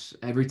so much.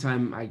 Every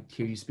time I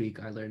hear you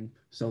speak, I learn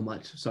so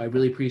much. So I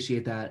really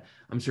appreciate that.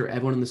 I'm sure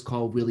everyone on this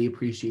call really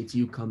appreciates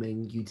you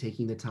coming, you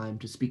taking the time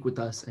to speak with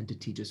us and to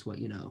teach us what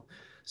you know.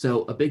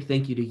 So a big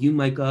thank you to you,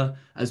 Micah,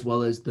 as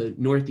well as the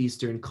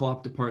Northeastern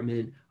Co-op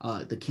Department,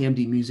 the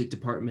CAMD Music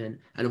Department,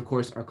 and of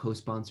course our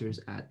co-sponsors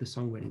at the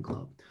Songwriting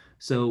Club.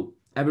 So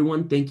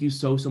everyone, thank you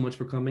so much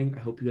for coming. I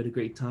hope you had a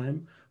great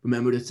time.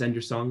 Remember to send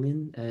your song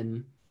in,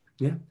 and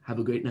yeah, have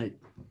a great night.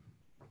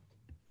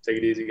 Take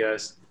it easy,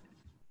 guys.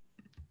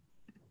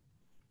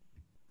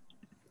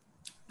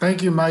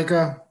 Thank you,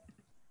 Micah.